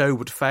the show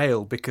would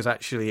fail because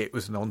actually it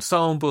was an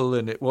ensemble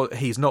and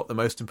he's not the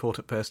most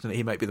important person.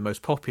 He might be the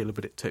most popular,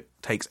 but it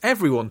takes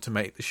everyone to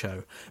make the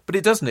show. But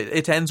it doesn't.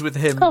 It ends with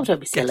him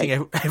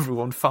getting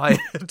everyone fired,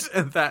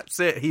 and that's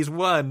it. He's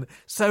won.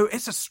 So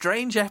it's a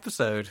strange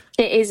episode.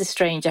 It is a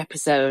strange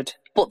episode,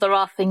 but there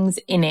are things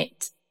in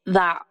it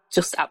that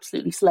just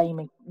absolutely slay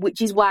me,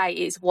 which is why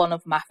it's one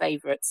of my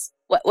favourites.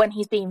 When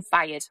he's being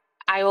fired,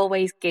 I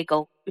always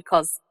giggle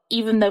because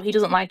even though he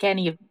doesn't like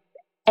any of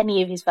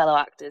his fellow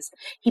actors,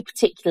 he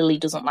particularly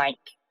doesn't like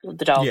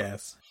the dog.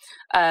 Yes.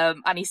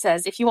 And he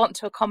says, if you want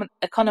to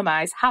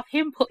economise, have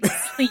him put to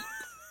sleep.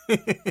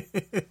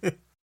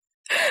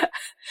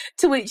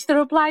 To which the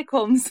reply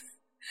comes,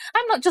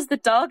 I'm not just the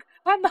dog,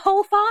 I'm the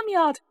whole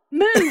farmyard.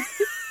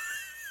 Move!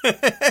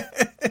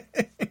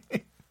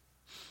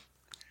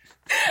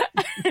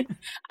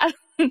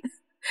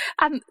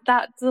 and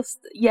that just,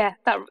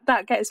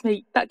 that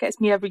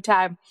gets me every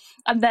time.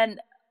 And then,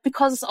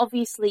 because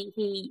obviously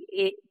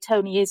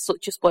Tony is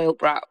such a spoiled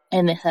brat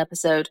in this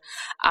episode,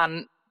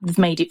 and they've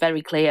made it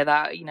very clear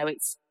that,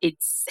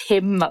 it's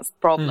him that's the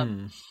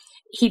problem.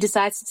 He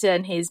decides to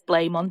turn his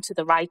blame onto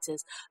the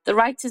writers. The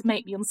writers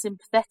make me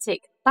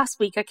unsympathetic. Last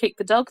week I kicked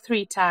the dog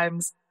 3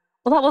 times.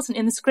 Well, that wasn't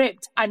in the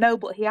script. I know,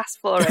 but he asked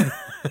for it.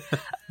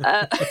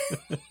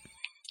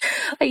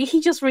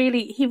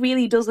 He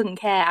really doesn't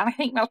care. And I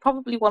think that's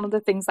probably one of the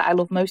things that I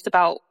love most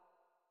about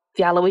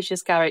the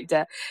Aloysius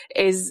character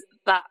is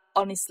that,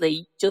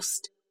 honestly,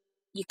 just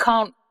you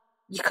can't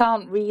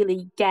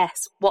really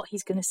guess what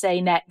he's going to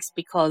say next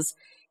because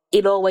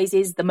it always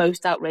is the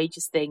most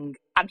outrageous thing,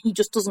 and he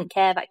just doesn't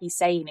care that he's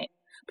saying it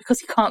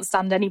because he can't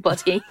stand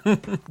anybody.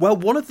 Well,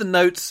 one of the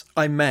notes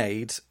I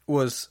made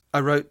was I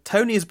wrote,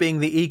 Tony is being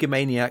the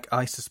egomaniac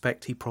I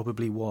suspect he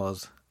probably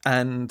was,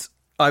 and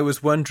I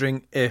was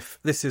wondering if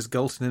this is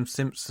Galton and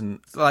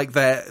Simpson, like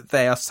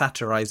they are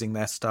satirising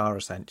their star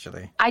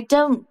essentially. I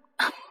don't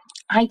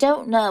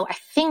know. I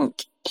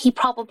think he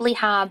probably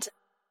had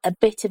a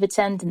bit of a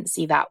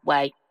tendency that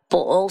way, but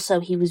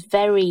also he was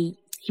very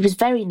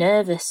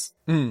nervous.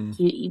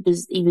 He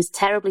was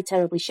terribly,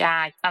 terribly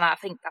shy, and I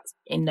think that's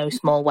in no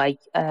small way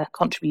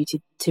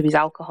contributed to his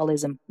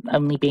alcoholism,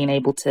 only being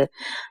able to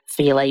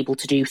feel able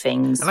to do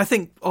things. And I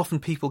think often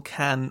people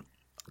can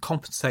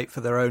compensate for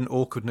their own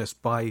awkwardness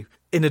by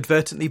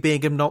inadvertently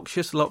being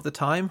obnoxious a lot of the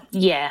time.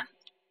 Yeah,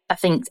 I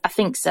think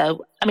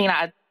so. I mean,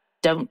 I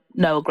don't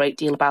know a great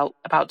deal about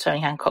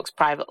Tony Hancock's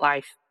private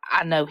life.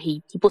 I know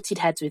he butted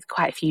heads with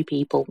quite a few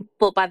people,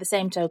 but by the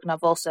same token,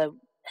 I've also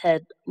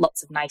heard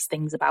lots of nice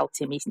things about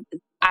him.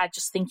 I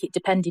just think it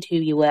depended who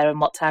you were and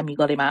what time you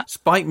got him at.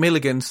 Spike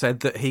Milligan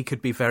said that he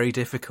could be very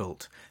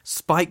difficult.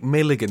 Spike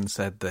Milligan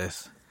said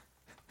this.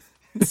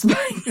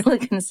 Spike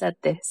Milligan said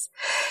this.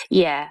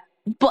 Yeah.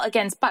 But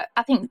again,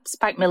 I think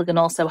Spike Milligan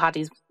also had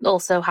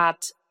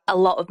a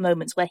lot of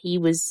moments where he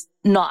was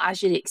not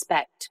as you'd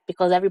expect,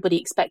 because everybody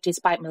expected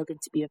Spike Milligan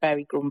to be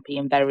very grumpy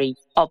and very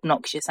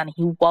obnoxious, and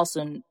he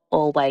wasn't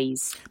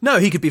always. No,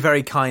 he could be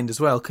very kind as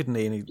well, couldn't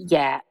he?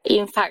 Yeah.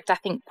 In fact, I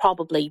think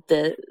probably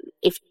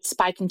if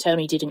Spike and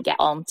Tony didn't get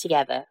on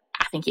together,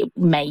 I think it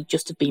may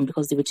just have been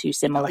because they were too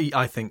similar.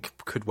 I think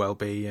could well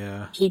be,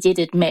 yeah. He did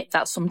admit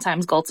that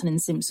sometimes Galton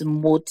and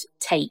Simpson would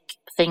take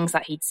things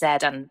that he'd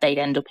said and they'd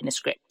end up in a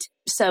script.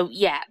 So,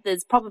 yeah,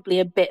 there's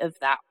probably a bit of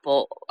that,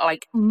 but,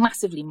 like,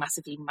 massively,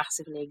 massively,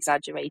 massively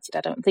exaggerated.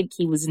 I don't think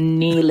he was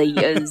nearly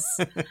as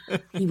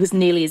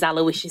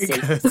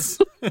Aloysius.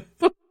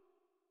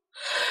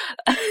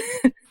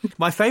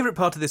 My favourite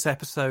part of this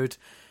episode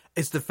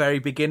is the very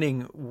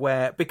beginning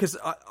because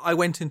I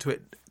went into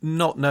it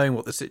not knowing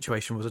what the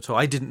situation was at all.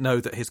 I didn't know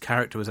that his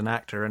character was an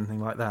actor or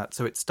anything like that.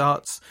 So it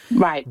starts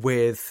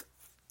with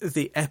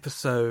the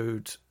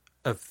episode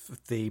of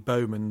the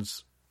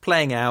Bowmans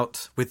playing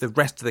out with the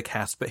rest of the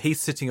cast, but he's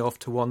sitting off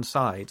to one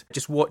side,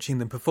 just watching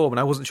them perform. And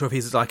I wasn't sure if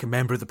he's like a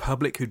member of the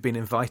public who'd been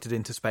invited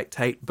in to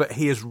spectate, but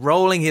he is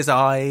rolling his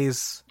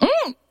eyes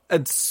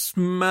and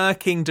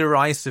smirking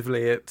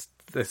derisively at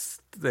this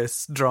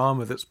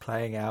drama that's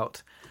playing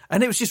out.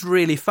 And it was just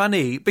really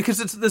funny because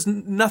there's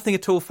nothing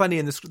at all funny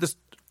in the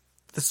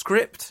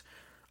script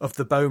of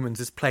the Bowmans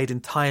is played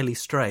entirely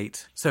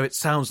straight, so it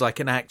sounds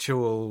like an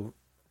actual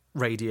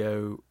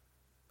radio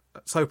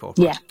soap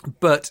opera. Yeah.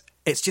 But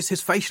it's just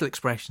his facial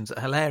expressions that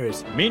are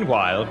hilarious.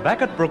 Meanwhile,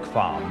 back at Brook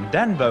Farm,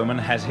 Dan Bowman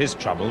has his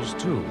troubles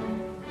too.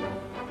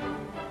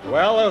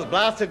 Well, those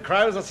blasted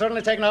crows have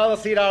certainly taken all the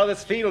seed out of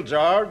this field,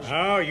 George.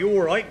 Ah, you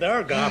were right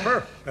there,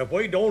 Gaffer. If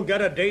we don't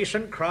get a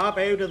decent crop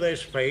out of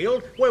this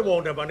field, we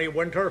won't have any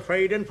winter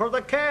feeding for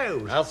the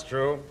cows. That's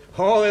true.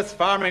 Oh, this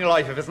farming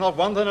life, if it's not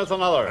one thing, it's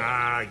another.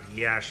 Ah,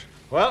 yes.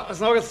 Well,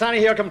 it's no good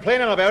standing here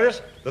complaining about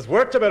it. There's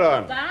work to be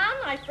done. Dan,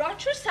 I've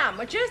brought your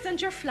sandwiches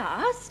and your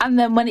flask. And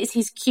then when it's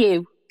his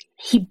cue,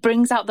 he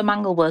brings out the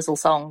Mangelwurzel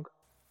song.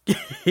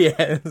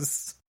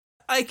 Yes.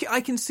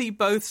 I can see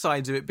both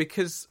sides of it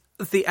because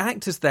the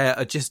actors there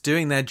are just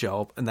doing their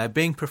job and they're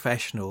being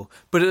professional,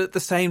 but at the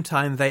same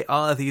time they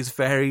are these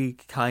very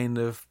kind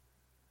of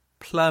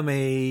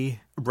plummy,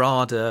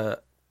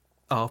 RADA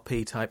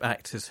RP type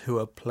actors who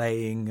are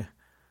playing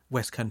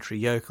West Country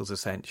yokels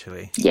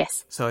essentially.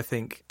 Yes. So I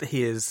think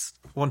he is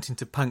wanting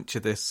to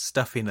puncture this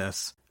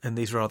stuffiness and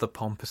these rather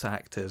pompous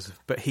actors,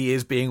 but he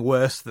is being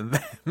worse than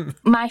them.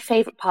 My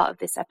favourite part of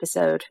this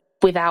episode,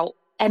 without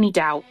any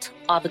doubt,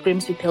 are the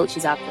Grimsby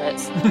Pilchers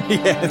adverts.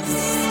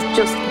 Yes.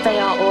 Just, they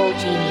are all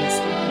genius.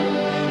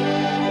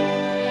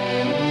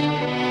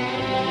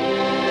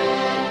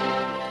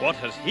 What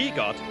has he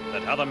got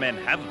that other men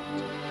haven't?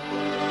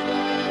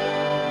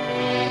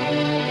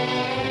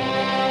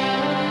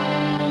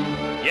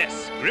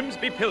 Yes,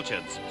 Grimsby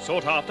Pilchards,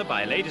 sought after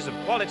by ladies of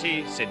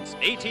quality since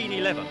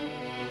 1811.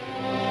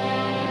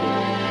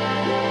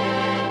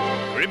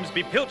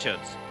 Grimsby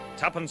Pilchards,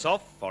 tuppence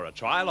off for a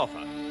trial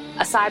offer.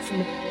 Aside from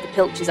the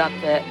Pilchers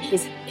advert,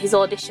 his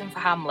audition for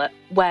Hamlet,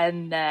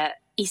 when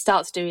he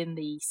starts doing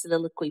the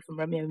soliloquy from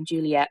Romeo and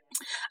Juliet,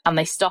 and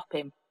they stop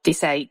him, they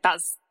say,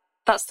 "That's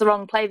the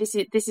wrong play. This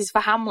is for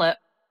Hamlet,"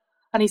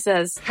 and he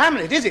says,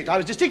 "Hamlet, is it? I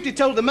was distinctly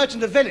told The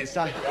Merchant of Venice.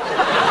 Sorry."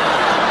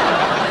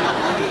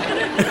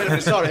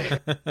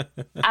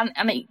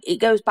 And it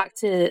goes back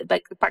to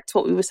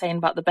what we were saying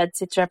about the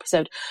bedsitter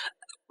episode.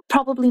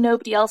 Probably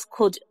nobody else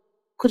could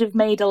have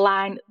made a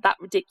line that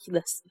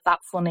ridiculous,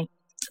 that funny.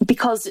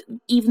 Because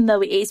even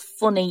though it is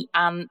funny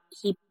and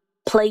he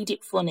played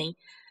it funny,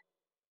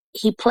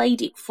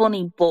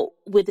 but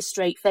with a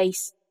straight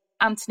face.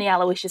 Anthony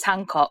Aloysius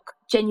Hancock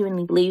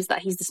genuinely believes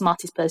that he's the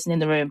smartest person in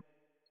the room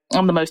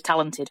and the most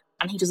talented,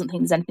 and he doesn't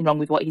think there's anything wrong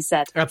with what he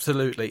said.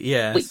 Absolutely,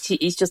 yes. Which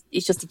is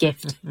just a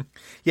gift.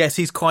 Yes,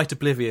 he's quite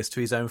oblivious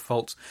to his own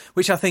faults,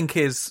 which I think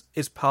is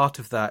part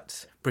of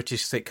that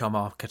British sitcom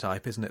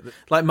archetype, isn't it?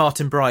 Like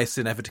Martin Bryce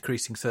in Ever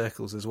Decreasing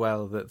Circles as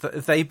well, that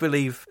they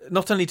believe,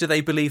 not only do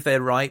they believe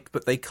they're right,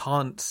 but they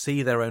can't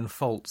see their own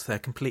faults. They're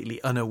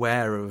completely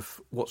unaware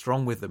of what's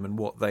wrong with them and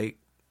what they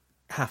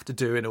have to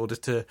do in order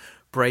to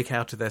break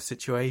out of their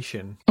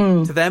situation.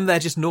 To them, they're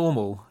just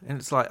normal. And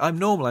it's like, I'm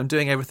normal, I'm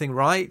doing everything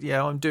right,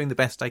 yeah, I'm doing the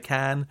best I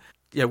can.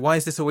 Yeah, why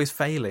is this always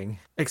failing?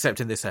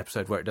 Except in this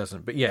episode where it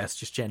doesn't. But yes,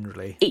 just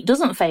generally. It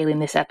doesn't fail in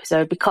this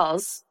episode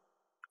because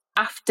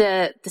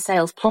after the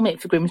sales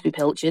plummet for Grimsby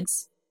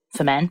Pilchards,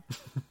 for men.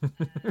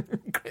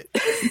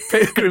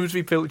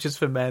 Grimsby Pilchards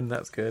for men,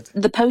 that's good.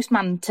 The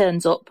postman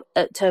turns up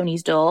at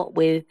Tony's door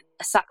with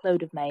a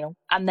sackload of mail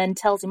and then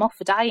tells him off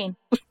for dying.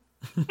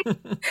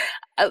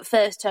 At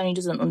first, Tony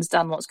doesn't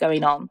understand what's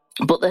going on,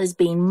 but there has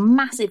been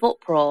massive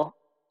uproar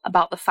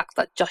about the fact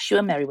that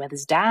Joshua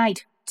Merryweather's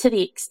died, to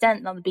the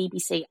extent that the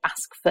BBC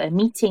ask for a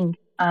meeting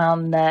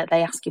and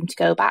they ask him to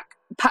go back.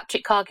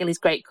 Patrick Cargill is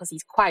great because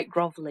he's quite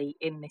grovelly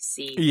in this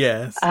scene.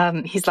 Yes.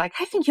 He's like,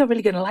 I think you're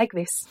really going to like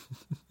this,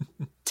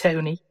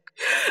 Tony.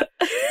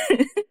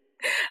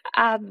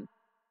 And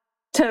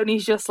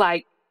Tony's just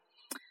like,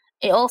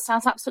 it all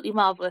sounds absolutely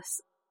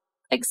marvellous,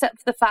 except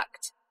for the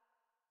fact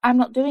I'm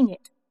not doing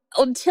it.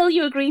 Until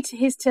you agree to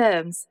his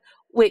terms,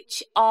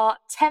 which are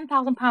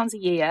 £10,000 a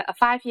year, a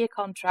 5-year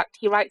contract.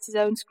 He writes his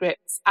own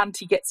scripts, and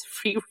he gets a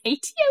free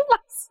radio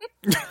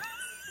lesson.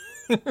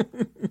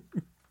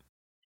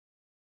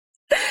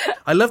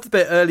 I love the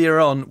bit earlier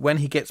on when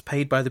he gets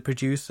paid by the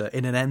producer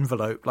in an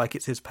envelope like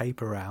it's his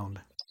paper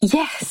round.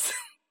 Yes.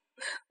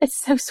 It's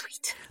so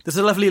sweet. There's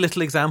a lovely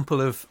little example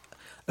of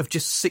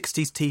just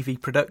 60s TV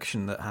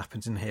production that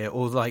happens in here,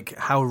 or like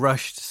how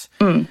rushed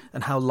and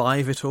how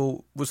live it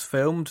all was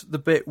filmed. The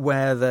bit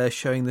where they're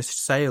showing this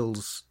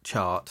sales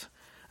chart,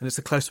 and it's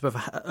a close-up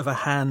of a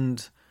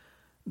hand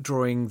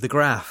drawing the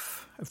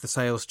graph of the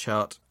sales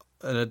chart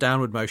in a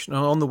downward motion.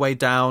 And on the way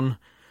down,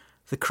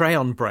 the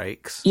crayon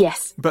breaks.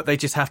 Yes. But they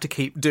just have to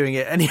keep doing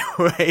it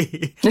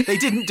anyway. They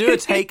didn't do a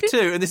take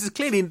two, and this is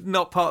clearly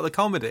not part of the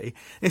comedy.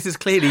 This is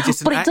clearly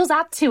just But it does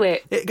add to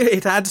it.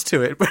 It adds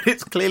to it, but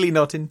it's clearly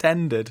not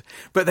intended.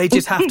 But they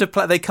just have to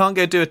play. They can't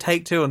go do a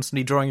take two on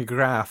somebody drawing a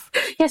graph.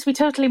 Yes, we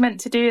totally meant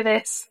to do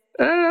this.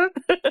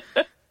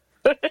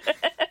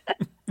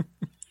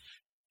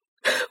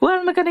 Where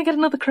am I going to get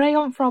another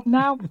crayon from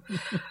now?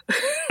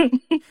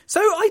 So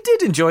I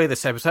did enjoy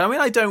this episode. I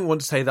mean, I don't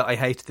want to say that I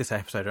hated this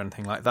episode or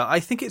anything like that. I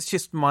think it's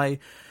just my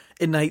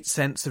innate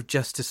sense of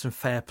justice and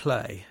fair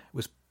play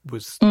was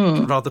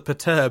rather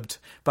perturbed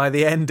by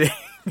the ending.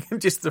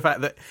 Just the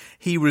fact that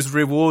he was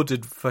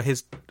rewarded for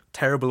his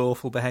terrible,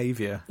 awful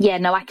behaviour. Yeah,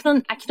 no, I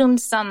can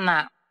understand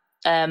that.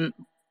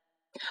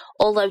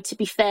 Although, to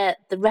be fair,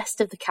 the rest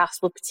of the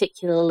cast were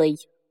particularly...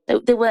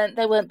 They weren't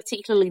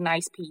particularly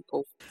nice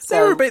people. So.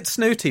 They were a bit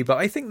snooty, but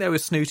I think they were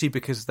snooty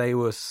because they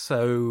were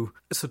so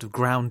sort of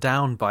ground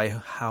down by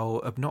how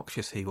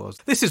obnoxious he was.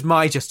 This is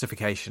my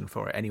justification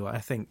for it anyway. I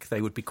think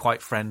they would be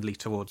quite friendly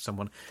towards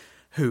someone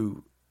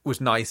who was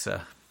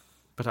nicer.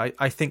 But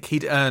I think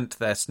he'd earned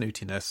their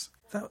snootiness.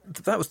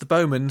 That was the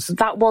Bowmans.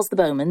 That was the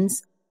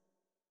Bowmans.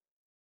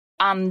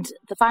 And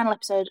the final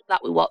episode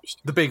that we watched...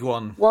 The big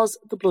one. ...was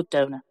The Blood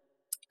Donor.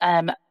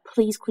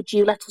 Please, could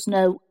you let us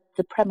know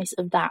the premise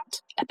of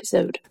that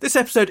episode? This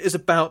episode is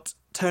about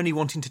Tony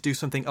wanting to do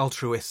something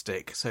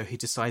altruistic, so he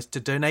decides to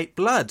donate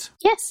blood.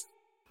 Yes.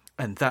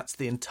 And that's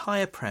the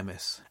entire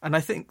premise. And I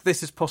think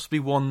this is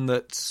possibly one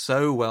that's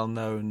so well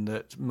known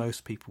that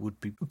most people would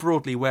be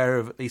broadly aware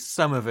of at least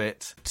some of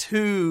it.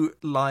 2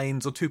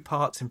 lines, or 2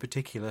 parts in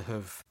particular,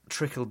 have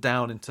trickled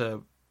down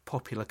into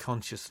popular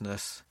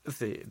consciousness.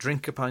 The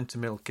drink a pint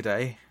of milk a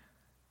day.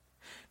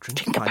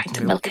 Drink a pint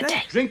of milk a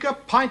day. Drink a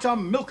pint of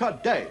milk a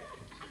day.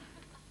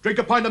 Drink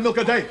a pint of milk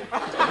a day.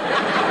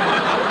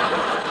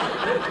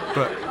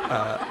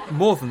 But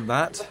more than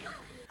that,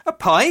 a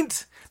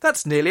pint?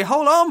 That's nearly a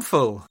whole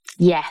armful.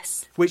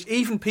 Yes. Which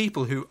even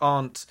people who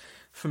aren't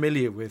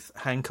familiar with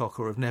Hancock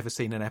or have never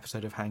seen an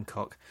episode of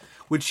Hancock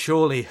would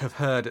surely have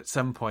heard at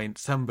some point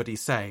somebody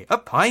say, a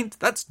pint?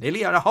 That's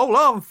nearly a whole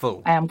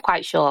armful. I am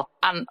quite sure.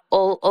 And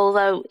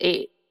although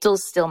it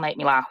does still make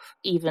me laugh,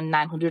 even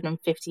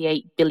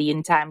 958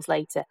 billion times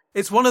later.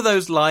 It's one of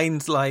those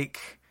lines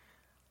like...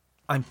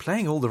 I'm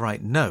playing all the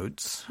right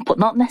notes. But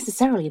not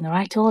necessarily in the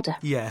right order.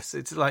 Yes,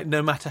 it's like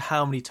no matter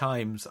how many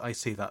times I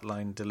see that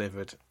line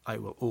delivered, I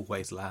will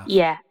always laugh.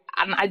 Yeah,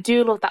 and I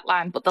do love that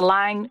line, but the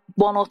line,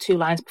 1 or 2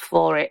 lines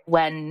before it,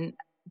 when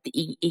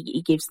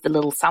he gives the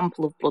little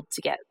sample of blood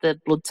to get the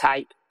blood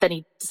type, then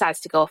he decides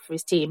to go off for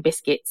his tea and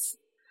biscuits,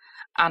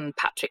 and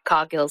Patrick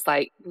Cargill's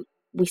like,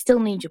 we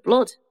still need your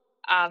blood.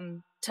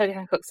 And Tony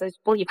Hancock says,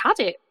 well, you've had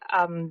it.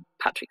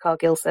 Patrick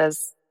Cargill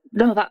says...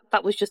 No,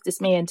 that was just a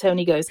smear, and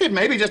Tony goes... It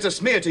may be just a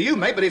smear to you,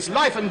 mate, but it's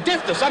life and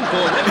death to some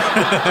poor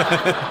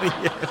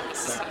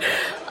Yes.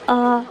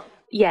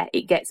 Yeah,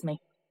 it gets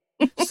me.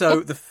 So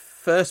the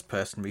first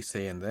person we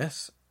see in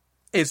this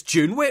is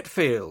June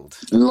Whitfield.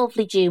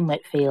 Lovely June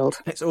Whitfield.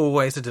 It's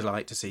always a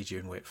delight to see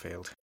June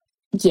Whitfield.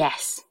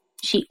 Yes.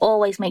 She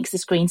always makes the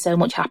screen so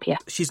much happier.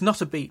 She's not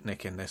a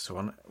beatnik in this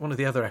one. One of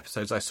the other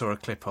episodes I saw a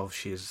clip of,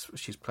 she's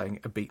playing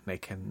a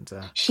beatnik and...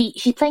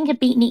 She's playing a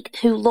beatnik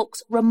who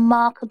looks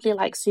remarkably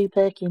like Sue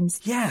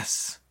Perkins.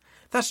 Yes,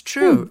 that's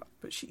true.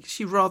 But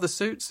she rather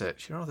suits it.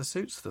 She rather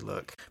suits the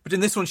look. But in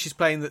this one, she's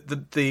playing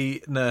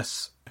the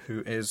nurse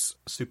who is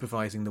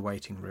supervising the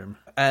waiting room.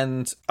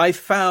 And I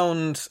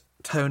found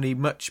Tony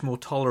much more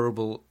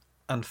tolerable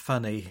and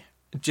funny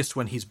just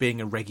when he's being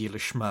a regular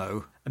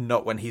schmo and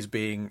not when he's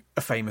being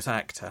a famous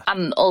actor.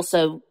 And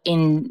also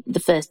in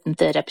the first and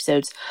third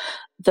episodes,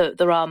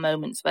 there are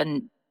moments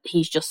when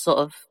he's just sort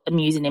of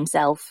amusing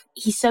himself.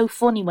 He's so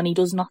funny when he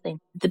does nothing.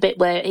 The bit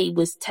where he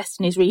was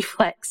testing his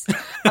reflex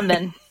and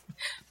then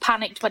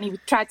panicked when he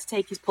tried to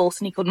take his pulse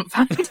and he couldn't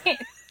find it.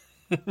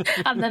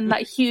 And then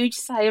that huge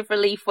sigh of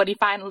relief when he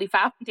finally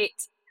found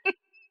it.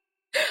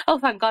 Oh,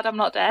 thank God I'm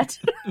not dead.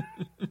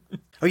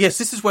 Oh, yes,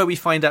 this is where we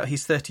find out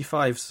he's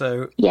 35,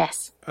 so...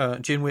 Yes.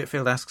 June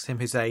Whitfield asks him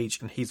his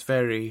age, and he's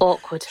very...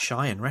 awkward.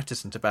 Shy and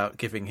reticent about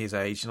giving his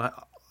age, and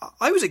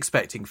I was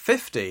expecting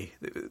 50,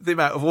 the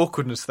amount of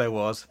awkwardness there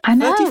was. I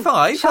know.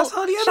 35? That's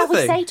hardly anything. Shall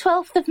we say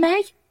 12th of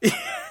May?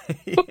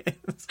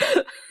 Yes.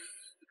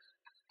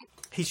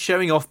 He's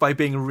showing off by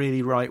being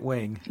really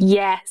right-wing.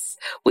 Yes,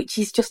 which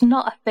is just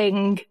not a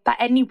thing that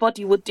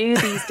anybody would do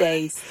these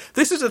days.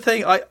 This is a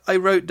thing, I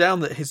wrote down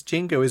that his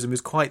jingoism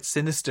is quite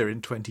sinister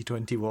in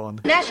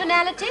 2021.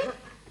 Nationality?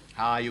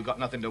 You've got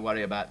nothing to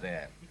worry about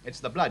there. It's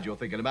the blood you're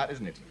thinking about,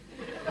 isn't it?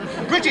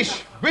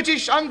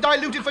 British,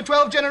 undiluted for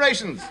 12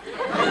 generations.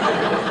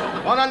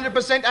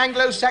 100%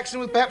 Anglo-Saxon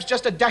with perhaps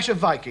just a dash of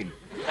Viking.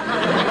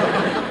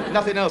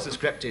 Nothing else has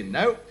crept in,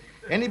 no.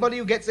 Anybody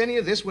who gets any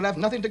of this will have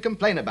nothing to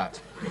complain about.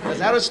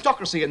 There's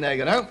aristocracy in there,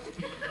 you know.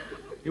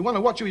 You want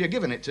to watch who you're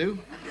giving it to.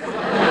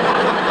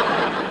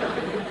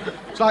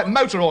 It's like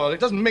motor oil, it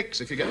doesn't mix,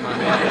 if you get my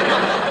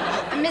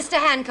meaning. Mr.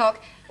 Hancock,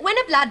 when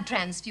a blood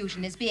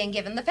transfusion is being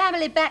given, the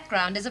family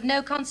background is of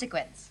no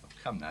consequence.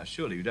 Come now,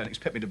 surely you don't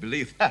expect me to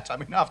believe that. I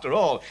mean, after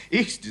all,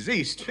 East is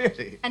East,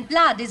 really. And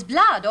blood is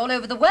blood all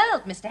over the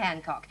world, Mr.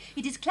 Hancock.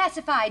 It is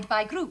classified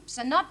by groups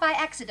and not by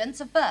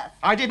accidents of birth.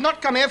 I did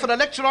not come here for a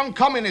lecture on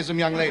communism,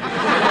 young lady.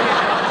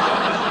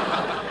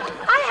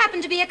 I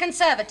happen to be a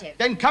conservative.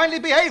 Then kindly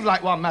behave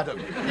like one,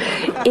 madam.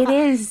 It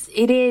is.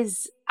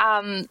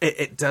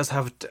 It does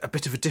have a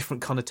bit of a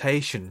different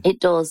connotation. It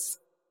does,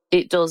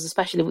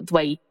 especially with the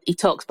way he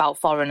talks about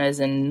foreigners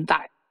and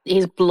that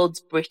his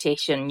blood's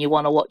British and you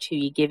want to watch who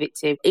you give it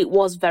to. It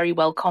was very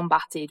well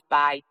combated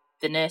by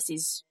the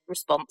nurses'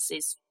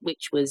 responses,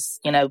 which was,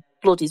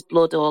 blood is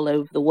blood all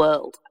over the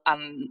world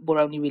and we're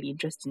only really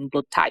interested in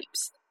blood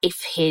types.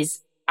 If his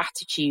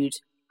attitude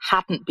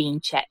hadn't been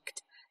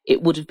checked,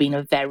 it would have been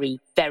a very,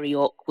 very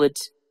awkward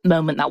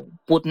moment that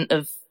wouldn't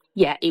have,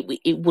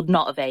 it would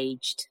not have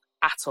aged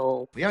at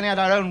all. We only had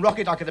our own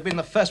rocket, I could have been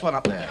the first one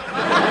up there.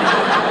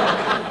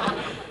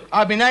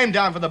 I'd been named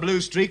down for the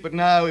blue streak, but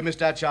no, we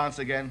missed our chance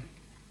again.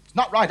 It's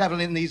not right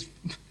having these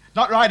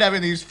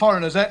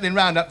foreigners hurtling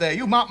round up there.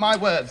 You mark my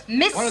words.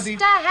 Mr.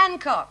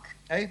 Hancock.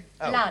 Eh?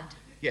 Oh. Blood.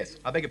 Yes,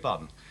 I beg your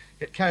pardon.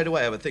 Get carried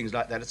away over things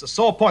like that. It's a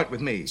sore point with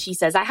me. She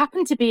says, I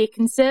happen to be a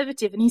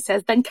conservative, and he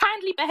says, then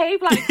kindly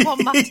behave like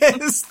one, madam.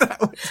 Yes, that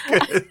was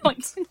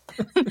good.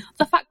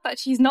 The fact that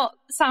she's not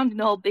sounding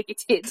all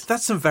bigoted.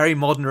 That's some very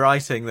modern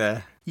writing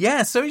there.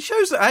 Yeah, so it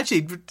shows that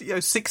actually,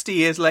 60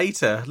 years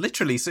later,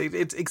 literally,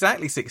 it's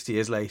exactly 60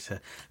 years later,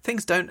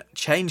 things don't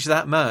change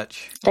that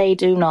much. They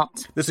do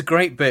not. There's a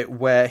great bit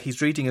where he's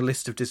reading a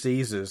list of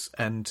diseases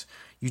and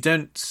you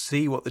don't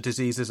see what the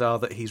diseases are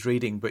that he's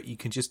reading, but you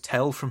can just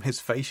tell from his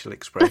facial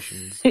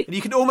expressions. And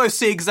you can almost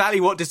see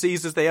exactly what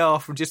diseases they are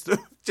from just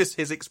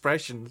his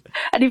expressions.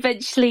 And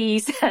eventually he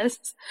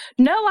says,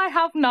 no, I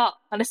have not,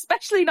 and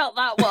especially not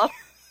that one.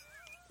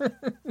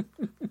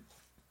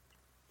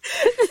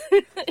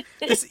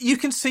 You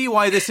can see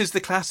why this is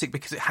the classic,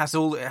 because it has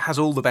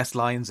all the best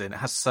lines in. It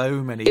has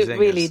so many zingers. It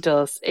really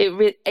does.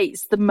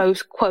 It's the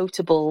most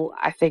quotable,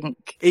 I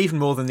think. Even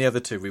more than the other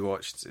two we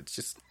watched. It's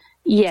just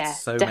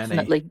so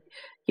definitely.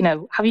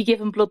 Many. Have you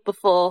given blood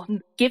before?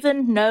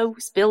 Given, no.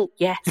 Spilt,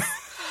 yes.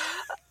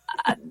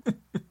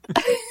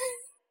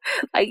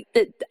 I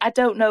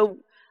don't know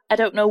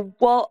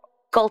what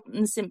Galton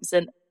and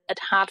Simpson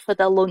had for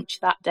their lunch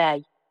that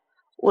day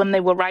when they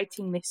were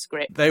writing this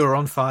script. They were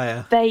on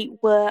fire. They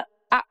were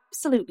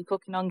absolutely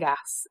cooking on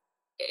gas.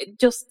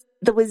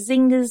 There were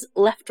zingers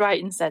left,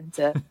 right and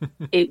centre.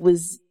 It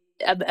was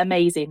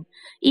amazing.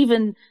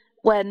 Even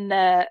when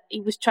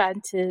he was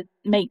trying to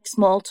make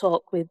small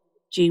talk with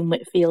June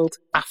Whitfield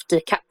after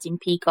Captain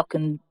Peacock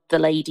and the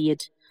lady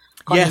had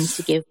gone in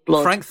to give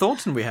blood. Frank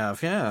Thornton we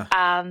have, yeah.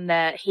 And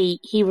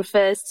he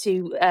refers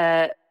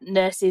to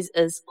nurses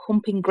as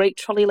humping great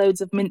trolley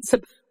loads of mince.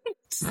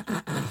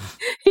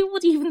 Who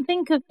would even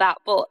think of that?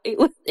 But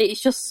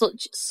it's just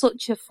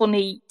such a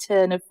funny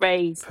turn of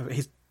phrase.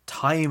 His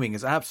timing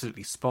is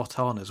absolutely spot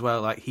on as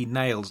well. Like, he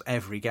nails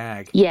every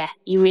gag. Yeah,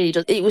 he really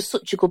does. It was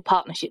such a good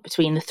partnership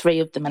between the three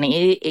of them, and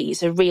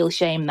it's a real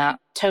shame that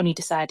Tony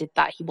decided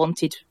that he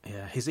wanted.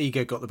 Yeah, his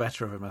ego got the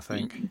better of him, I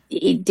think.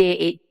 It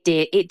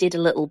did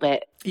a little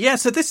bit. Yeah,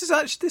 so this is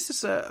a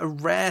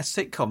rare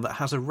sitcom that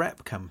has a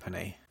rep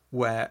company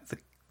where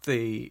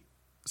the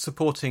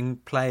supporting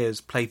players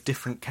play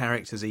different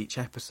characters each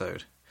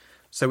episode.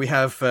 So we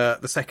have the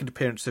second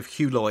appearance of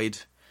Hugh Lloyd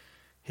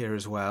here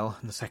as well,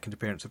 and the second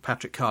appearance of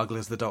Patrick Cargill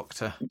as the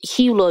Doctor.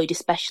 Hugh Lloyd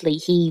especially,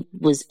 he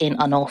was in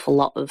an awful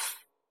lot of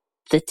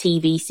the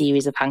TV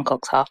series of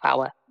Hancock's Half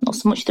Hour. Not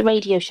so much the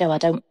radio show, I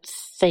don't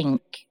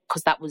think,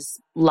 because that was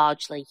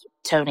largely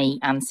Tony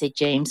and Sid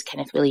James,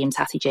 Kenneth Williams,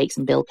 Hattie Jakes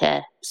and Bill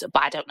Kerr.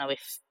 But I don't know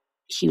if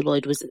Hugh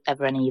Lloyd was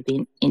ever any of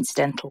the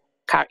incidental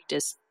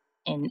characters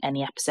in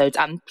any episodes.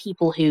 And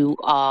people who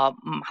are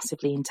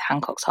massively into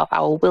Hancock's Half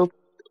Hour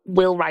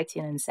will write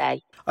in and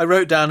say. I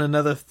wrote down there's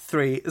another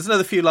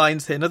few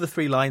lines here, another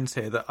 3 lines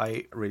here that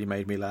really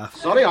made me laugh.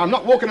 Sorry, I'm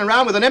not walking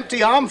around with an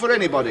empty arm for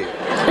anybody.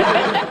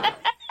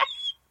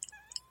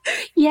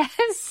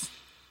 Yes.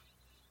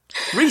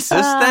 Rhesus,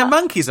 they're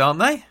monkeys, aren't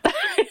they?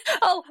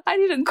 Oh, I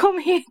didn't come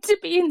here to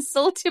be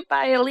insulted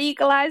by a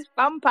legalised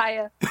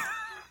vampire.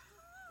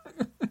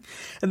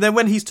 And then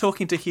when he's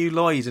talking to Hugh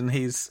Lloyd and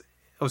he's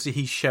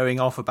showing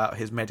off about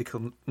his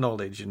medical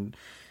knowledge, and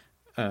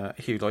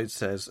Hugh Lloyd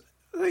says,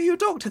 you a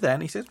doctor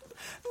then? He says,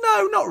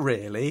 no, not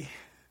really.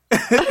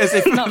 As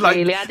if, Not like,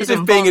 really, I as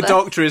didn't if being a bother.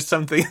 doctor is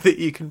something that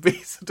you can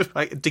be sort of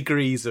like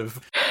degrees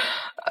of.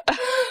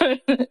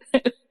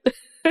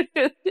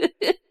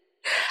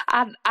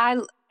 And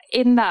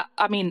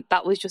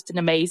that was just an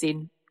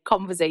amazing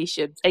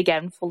conversation,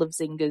 again, full of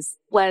zingers.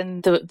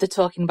 When they're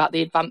talking about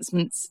the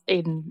advancements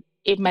in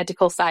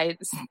medical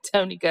science,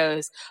 Tony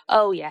goes,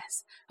 "Oh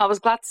yes, I was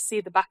glad to see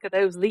the back of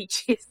those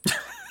leeches."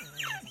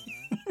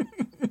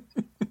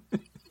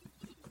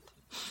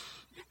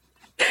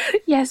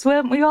 Yes,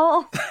 weren't we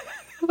all?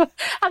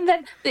 And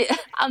then,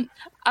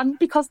 and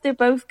because they're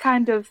both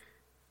kind of,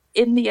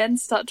 in the end,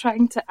 start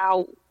trying to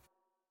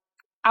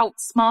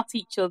outsmart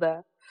each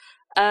other,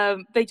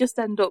 they just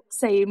end up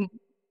saying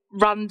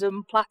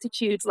random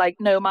platitudes like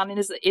 "no man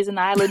is an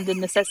island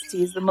and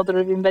necessity is the mother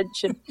of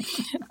invention."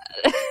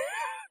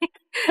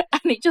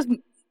 And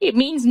it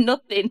means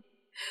nothing.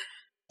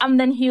 And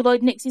then Hugh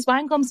Lloyd nicks his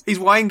wine gums. His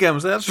wine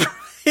gums, that's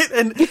right.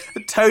 And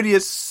Tony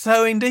is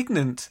so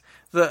indignant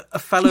that a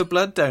fellow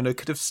blood donor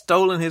could have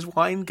stolen his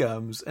wine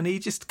gums, and he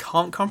just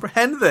can't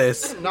comprehend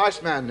this.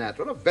 Nice man, Nat.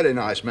 What a very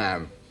nice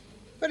man.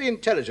 Very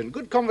intelligent,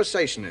 good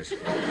conversationalist.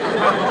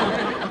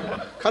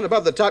 Kind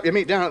above the type you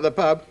meet down at the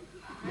pub.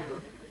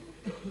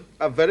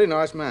 A very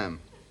nice man.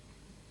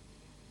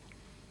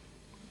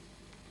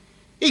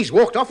 He's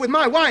walked off with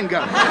my wine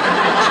gun.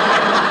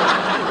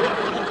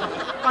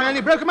 I only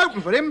broke him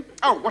open for him.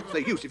 Oh, what's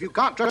the use? If you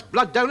can't trust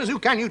blood donors, who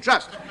can you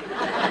trust?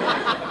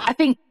 I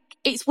think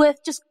it's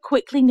worth just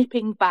quickly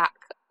nipping back,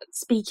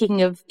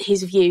 speaking of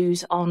his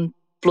views on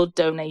blood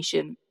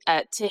donation,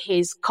 to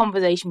his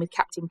conversation with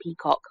Captain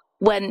Peacock,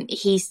 when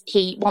he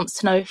wants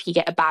to know if you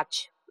get a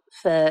badge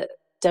for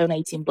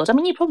donating blood. I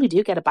mean, you probably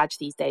do get a badge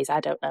these days,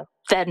 I don't know.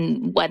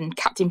 Then when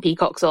Captain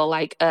Peacock's all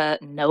like,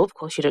 no, of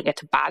course you don't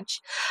get a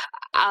badge.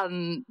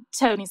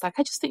 Tony's like,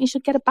 I just think you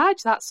should get a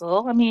badge, that's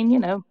all. I mean,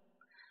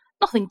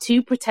 nothing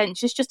too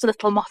pretentious, just a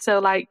little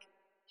motto like,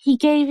 he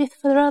gaveth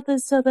for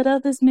others so that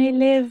others may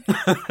live.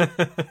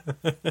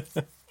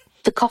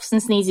 The coughs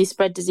and sneezes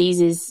spread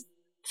diseases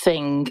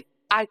thing.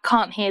 I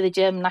can't hear the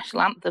German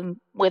national anthem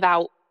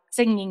without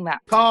singing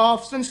that.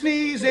 Coughs and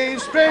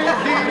sneezes, spread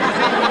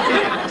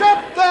diseases.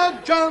 Drop the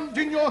germs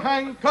in your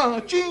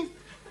handkerchief.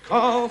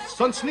 Coughs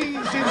and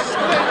sneezes,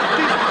 spread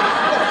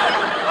diseases.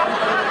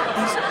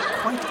 He's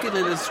quite a good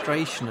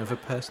illustration of a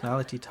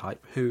personality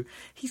type who,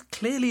 he's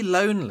clearly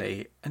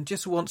lonely and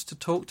just wants to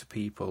talk to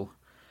people.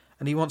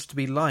 And he wants to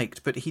be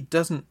liked, but he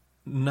doesn't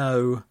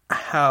know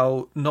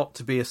how not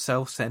to be a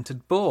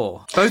self-centered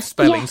bore. Both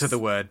spellings of the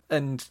word.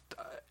 And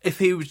if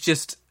he was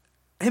just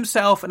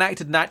himself and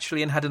acted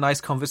naturally and had a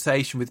nice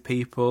conversation with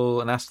people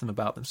and asked them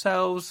about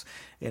themselves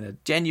in a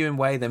genuine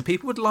way, then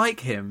people would like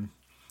him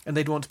and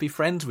they'd want to be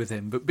friends with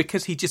him. But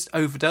because he just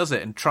overdoes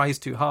it and tries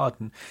too hard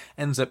and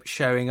ends up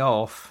showing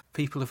off,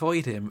 people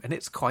avoid him. And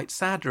it's quite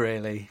sad,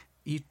 really.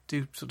 You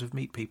do sort of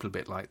meet people a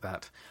bit like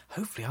that.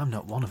 Hopefully I'm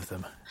not one of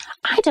them.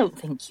 I don't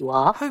think you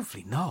are.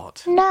 Hopefully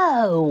not.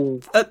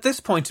 No. At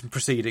this point in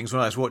proceedings,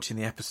 when I was watching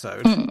the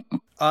episode,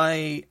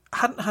 I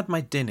hadn't had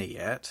my dinner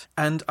yet,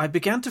 and I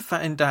began to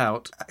find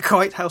out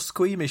quite how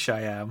squeamish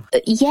I am.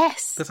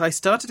 Yes. That I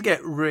started to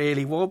get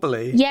really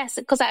wobbly. Yes,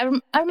 because I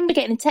remember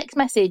getting a text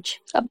message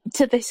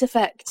to this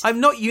effect. I'm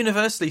not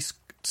universally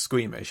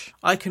squeamish.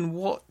 I can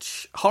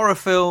watch horror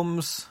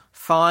films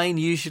fine,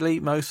 usually,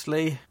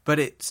 mostly, but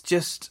it's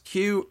just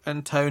Hugh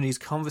and Tony's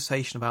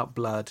conversation about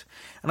blood.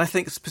 And I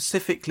think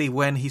specifically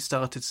when he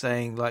started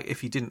saying, like,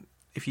 if you didn't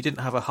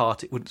have a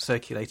heart, it wouldn't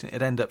circulate and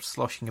it'd end up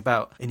sloshing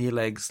about in your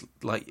legs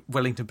like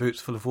Wellington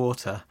boots full of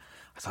water.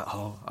 I thought,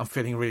 oh, I'm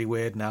feeling really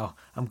weird now.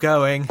 I'm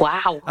going.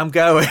 Wow. I'm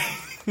going.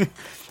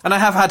 And I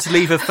have had to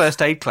leave a first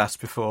aid class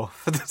before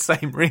for the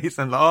same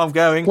reason. Like, oh, I'm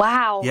going.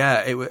 Wow.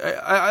 Yeah,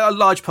 a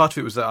large part of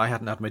it was that I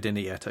hadn't had my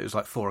dinner yet. It was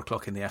like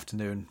 4:00 in the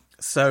afternoon.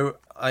 So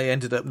I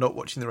ended up not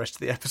watching the rest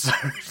of the episode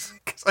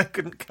because I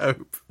couldn't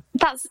cope.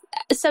 That's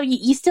so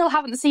you still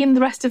haven't seen the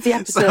rest of the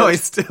episode? So I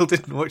still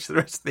didn't watch the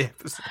rest of the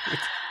episode.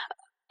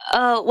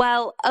 Oh,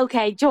 well,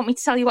 okay. Do you want me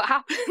to tell you what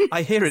happened?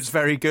 I hear it's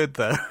very good,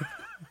 though.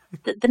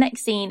 The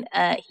next scene,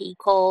 he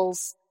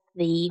calls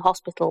the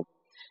hospital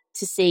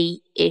to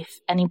see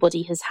if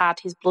anybody has had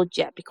his blood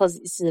yet, because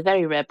this is a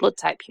very rare blood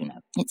type,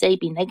 It's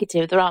AB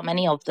negative. There aren't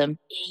many of them.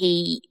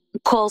 He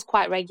calls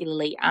quite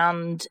regularly,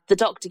 and the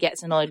doctor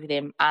gets annoyed with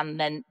him, and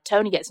then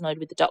Tony gets annoyed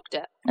with the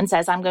doctor and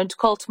says, I'm going to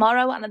call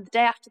tomorrow and then the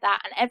day after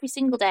that and every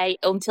single day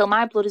until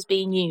my blood is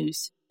being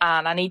used,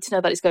 and I need to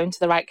know that it's going to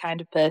the right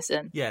kind of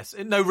person. Yes,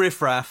 no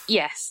riffraff.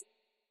 Yes.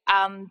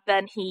 And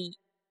then he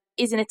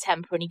is in a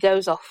temper and he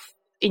goes off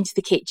into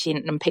the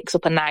kitchen and picks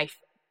up a knife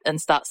and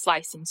starts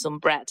slicing some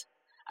bread.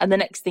 And the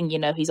next thing you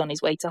know, he's on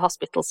his way to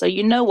hospital. So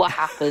you know what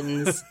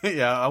happens.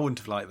 Yeah, I wouldn't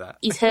have liked that.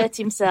 He's hurt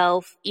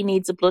himself. He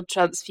needs a blood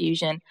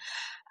transfusion.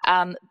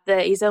 And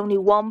there is only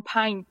 1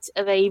 pint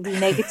of AB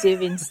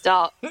negative in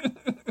stock.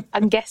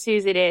 And guess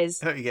whose it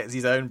is? Oh, he gets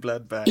his own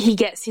blood back. He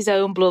gets his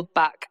own blood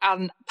back.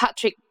 And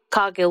Patrick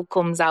Cargill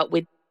comes out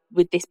with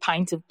this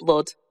pint of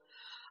blood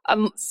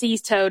and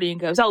sees Tony and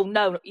goes, oh,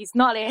 no, he's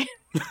not here.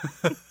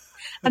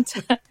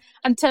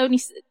 And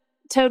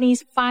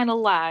Tony's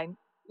final line,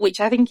 which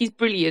I think is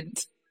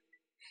brilliant,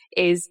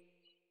 is,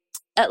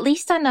 "At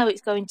least I know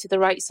it's going to the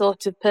right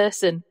sort of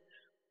person.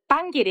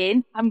 Bang it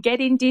in, I'm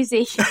getting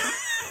dizzy."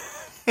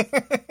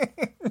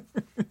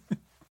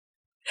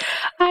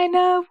 I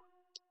know.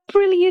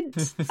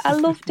 Brilliant. I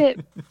loved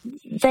it.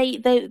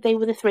 They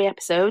were the 3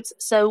 episodes,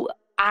 so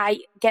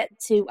I get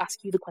to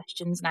ask you the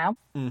questions now.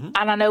 Mm-hmm.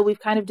 And I know we've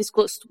kind of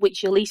discussed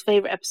which your least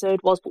favourite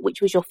episode was, but which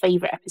was your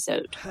favourite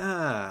episode?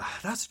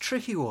 That's a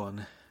tricky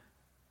one.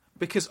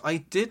 Because I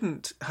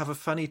didn't have a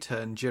funny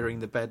turn during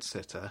the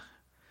bedsitter.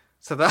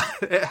 So that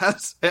it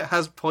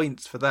has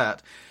points for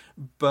that.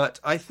 But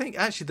I think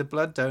actually the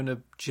Blood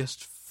Donor,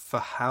 just for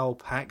how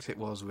packed it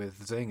was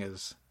with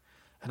zingers.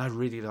 And I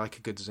really like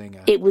a good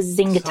zinger. It was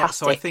zingatastic.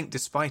 So I think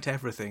despite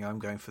everything, I'm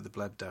going for the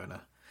Blood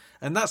Donor.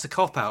 And that's a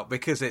cop-out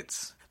because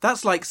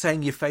that's like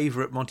saying your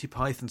favourite Monty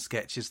Python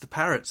sketch is the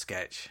parrot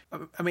sketch.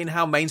 I mean,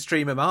 how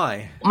mainstream am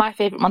I? My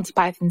favourite Monty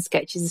Python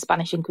sketch is the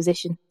Spanish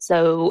Inquisition.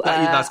 So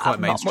that's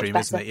quite mainstream,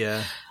 isn't it?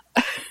 Yeah.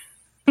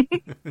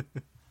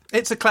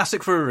 It's a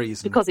classic for a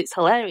reason. Because it's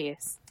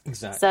hilarious.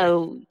 Exactly.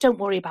 So don't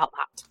worry about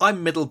that.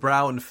 I'm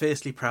middlebrow and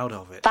fiercely proud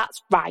of it.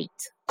 That's right.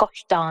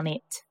 Gosh darn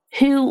it.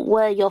 Who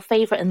were your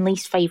favourite and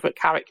least favourite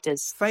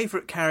characters?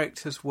 Favourite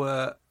characters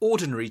were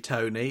Ordinary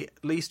Tony.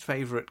 Least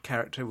favourite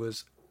character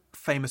was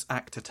Famous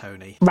Actor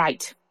Tony.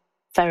 Right.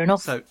 Fair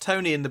enough. So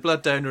Tony in The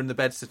Blood Donor and The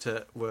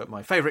Bedsitter were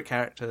my favourite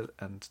character,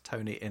 and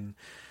Tony in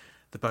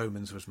The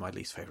Bowmans was my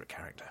least favourite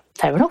character.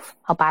 Fair enough.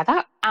 I'll buy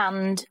that.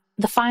 And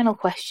the final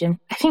question,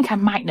 I think I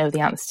might know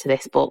the answer to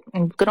this, but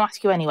I'm going to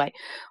ask you anyway.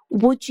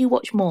 Would you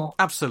watch more?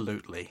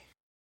 Absolutely.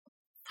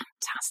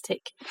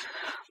 Fantastic.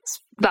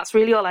 That's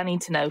really all I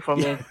need to know from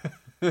you.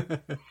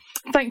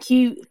 Thank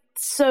you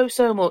so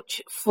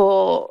much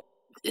for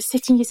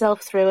sitting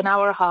yourself through an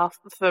hour and a half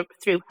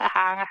through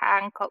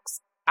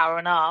Hancock's hour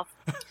and a half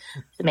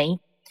for me.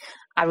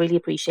 I really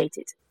appreciate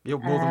it. You're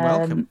more than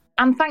welcome.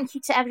 And thank you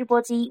to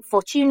everybody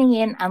for tuning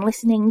in and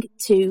listening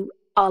to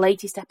our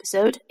latest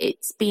episode.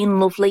 It's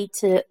been lovely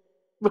to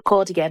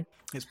record again.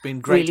 It's been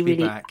great to be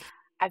back.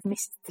 I've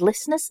missed the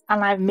listeners,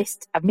 and I've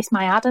missed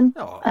my Adam,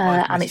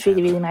 and it's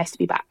really nice to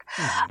be back.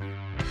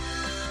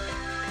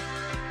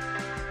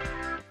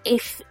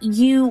 If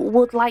you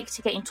would like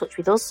to get in touch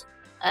with us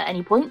at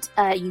any point,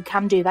 you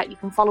can do that. You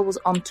can follow us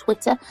on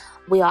Twitter.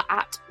 We are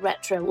at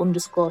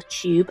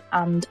retro_tube.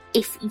 And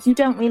if you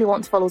don't really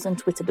want to follow us on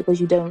Twitter because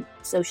you don't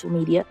social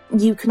media,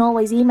 you can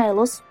always email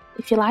us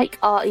if you like.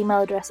 Our email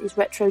address is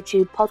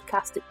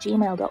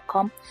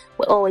retrotubepodcast@gmail.com.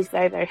 We're always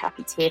very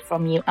happy to hear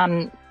from you,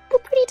 and we're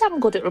pretty damn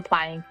good at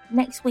replying.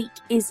 Next week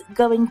is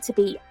going to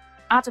be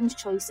Adam's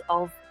choice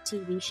of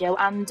TV show,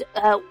 and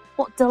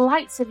what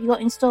delights have you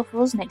got in store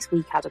for us next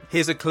week, Adam?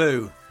 Here's a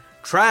clue.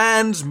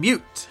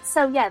 Transmute.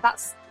 So yeah,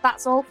 that's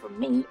all from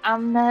me.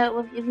 And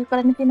have you got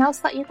anything else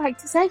that you'd like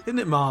to say? Isn't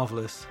it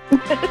marvellous?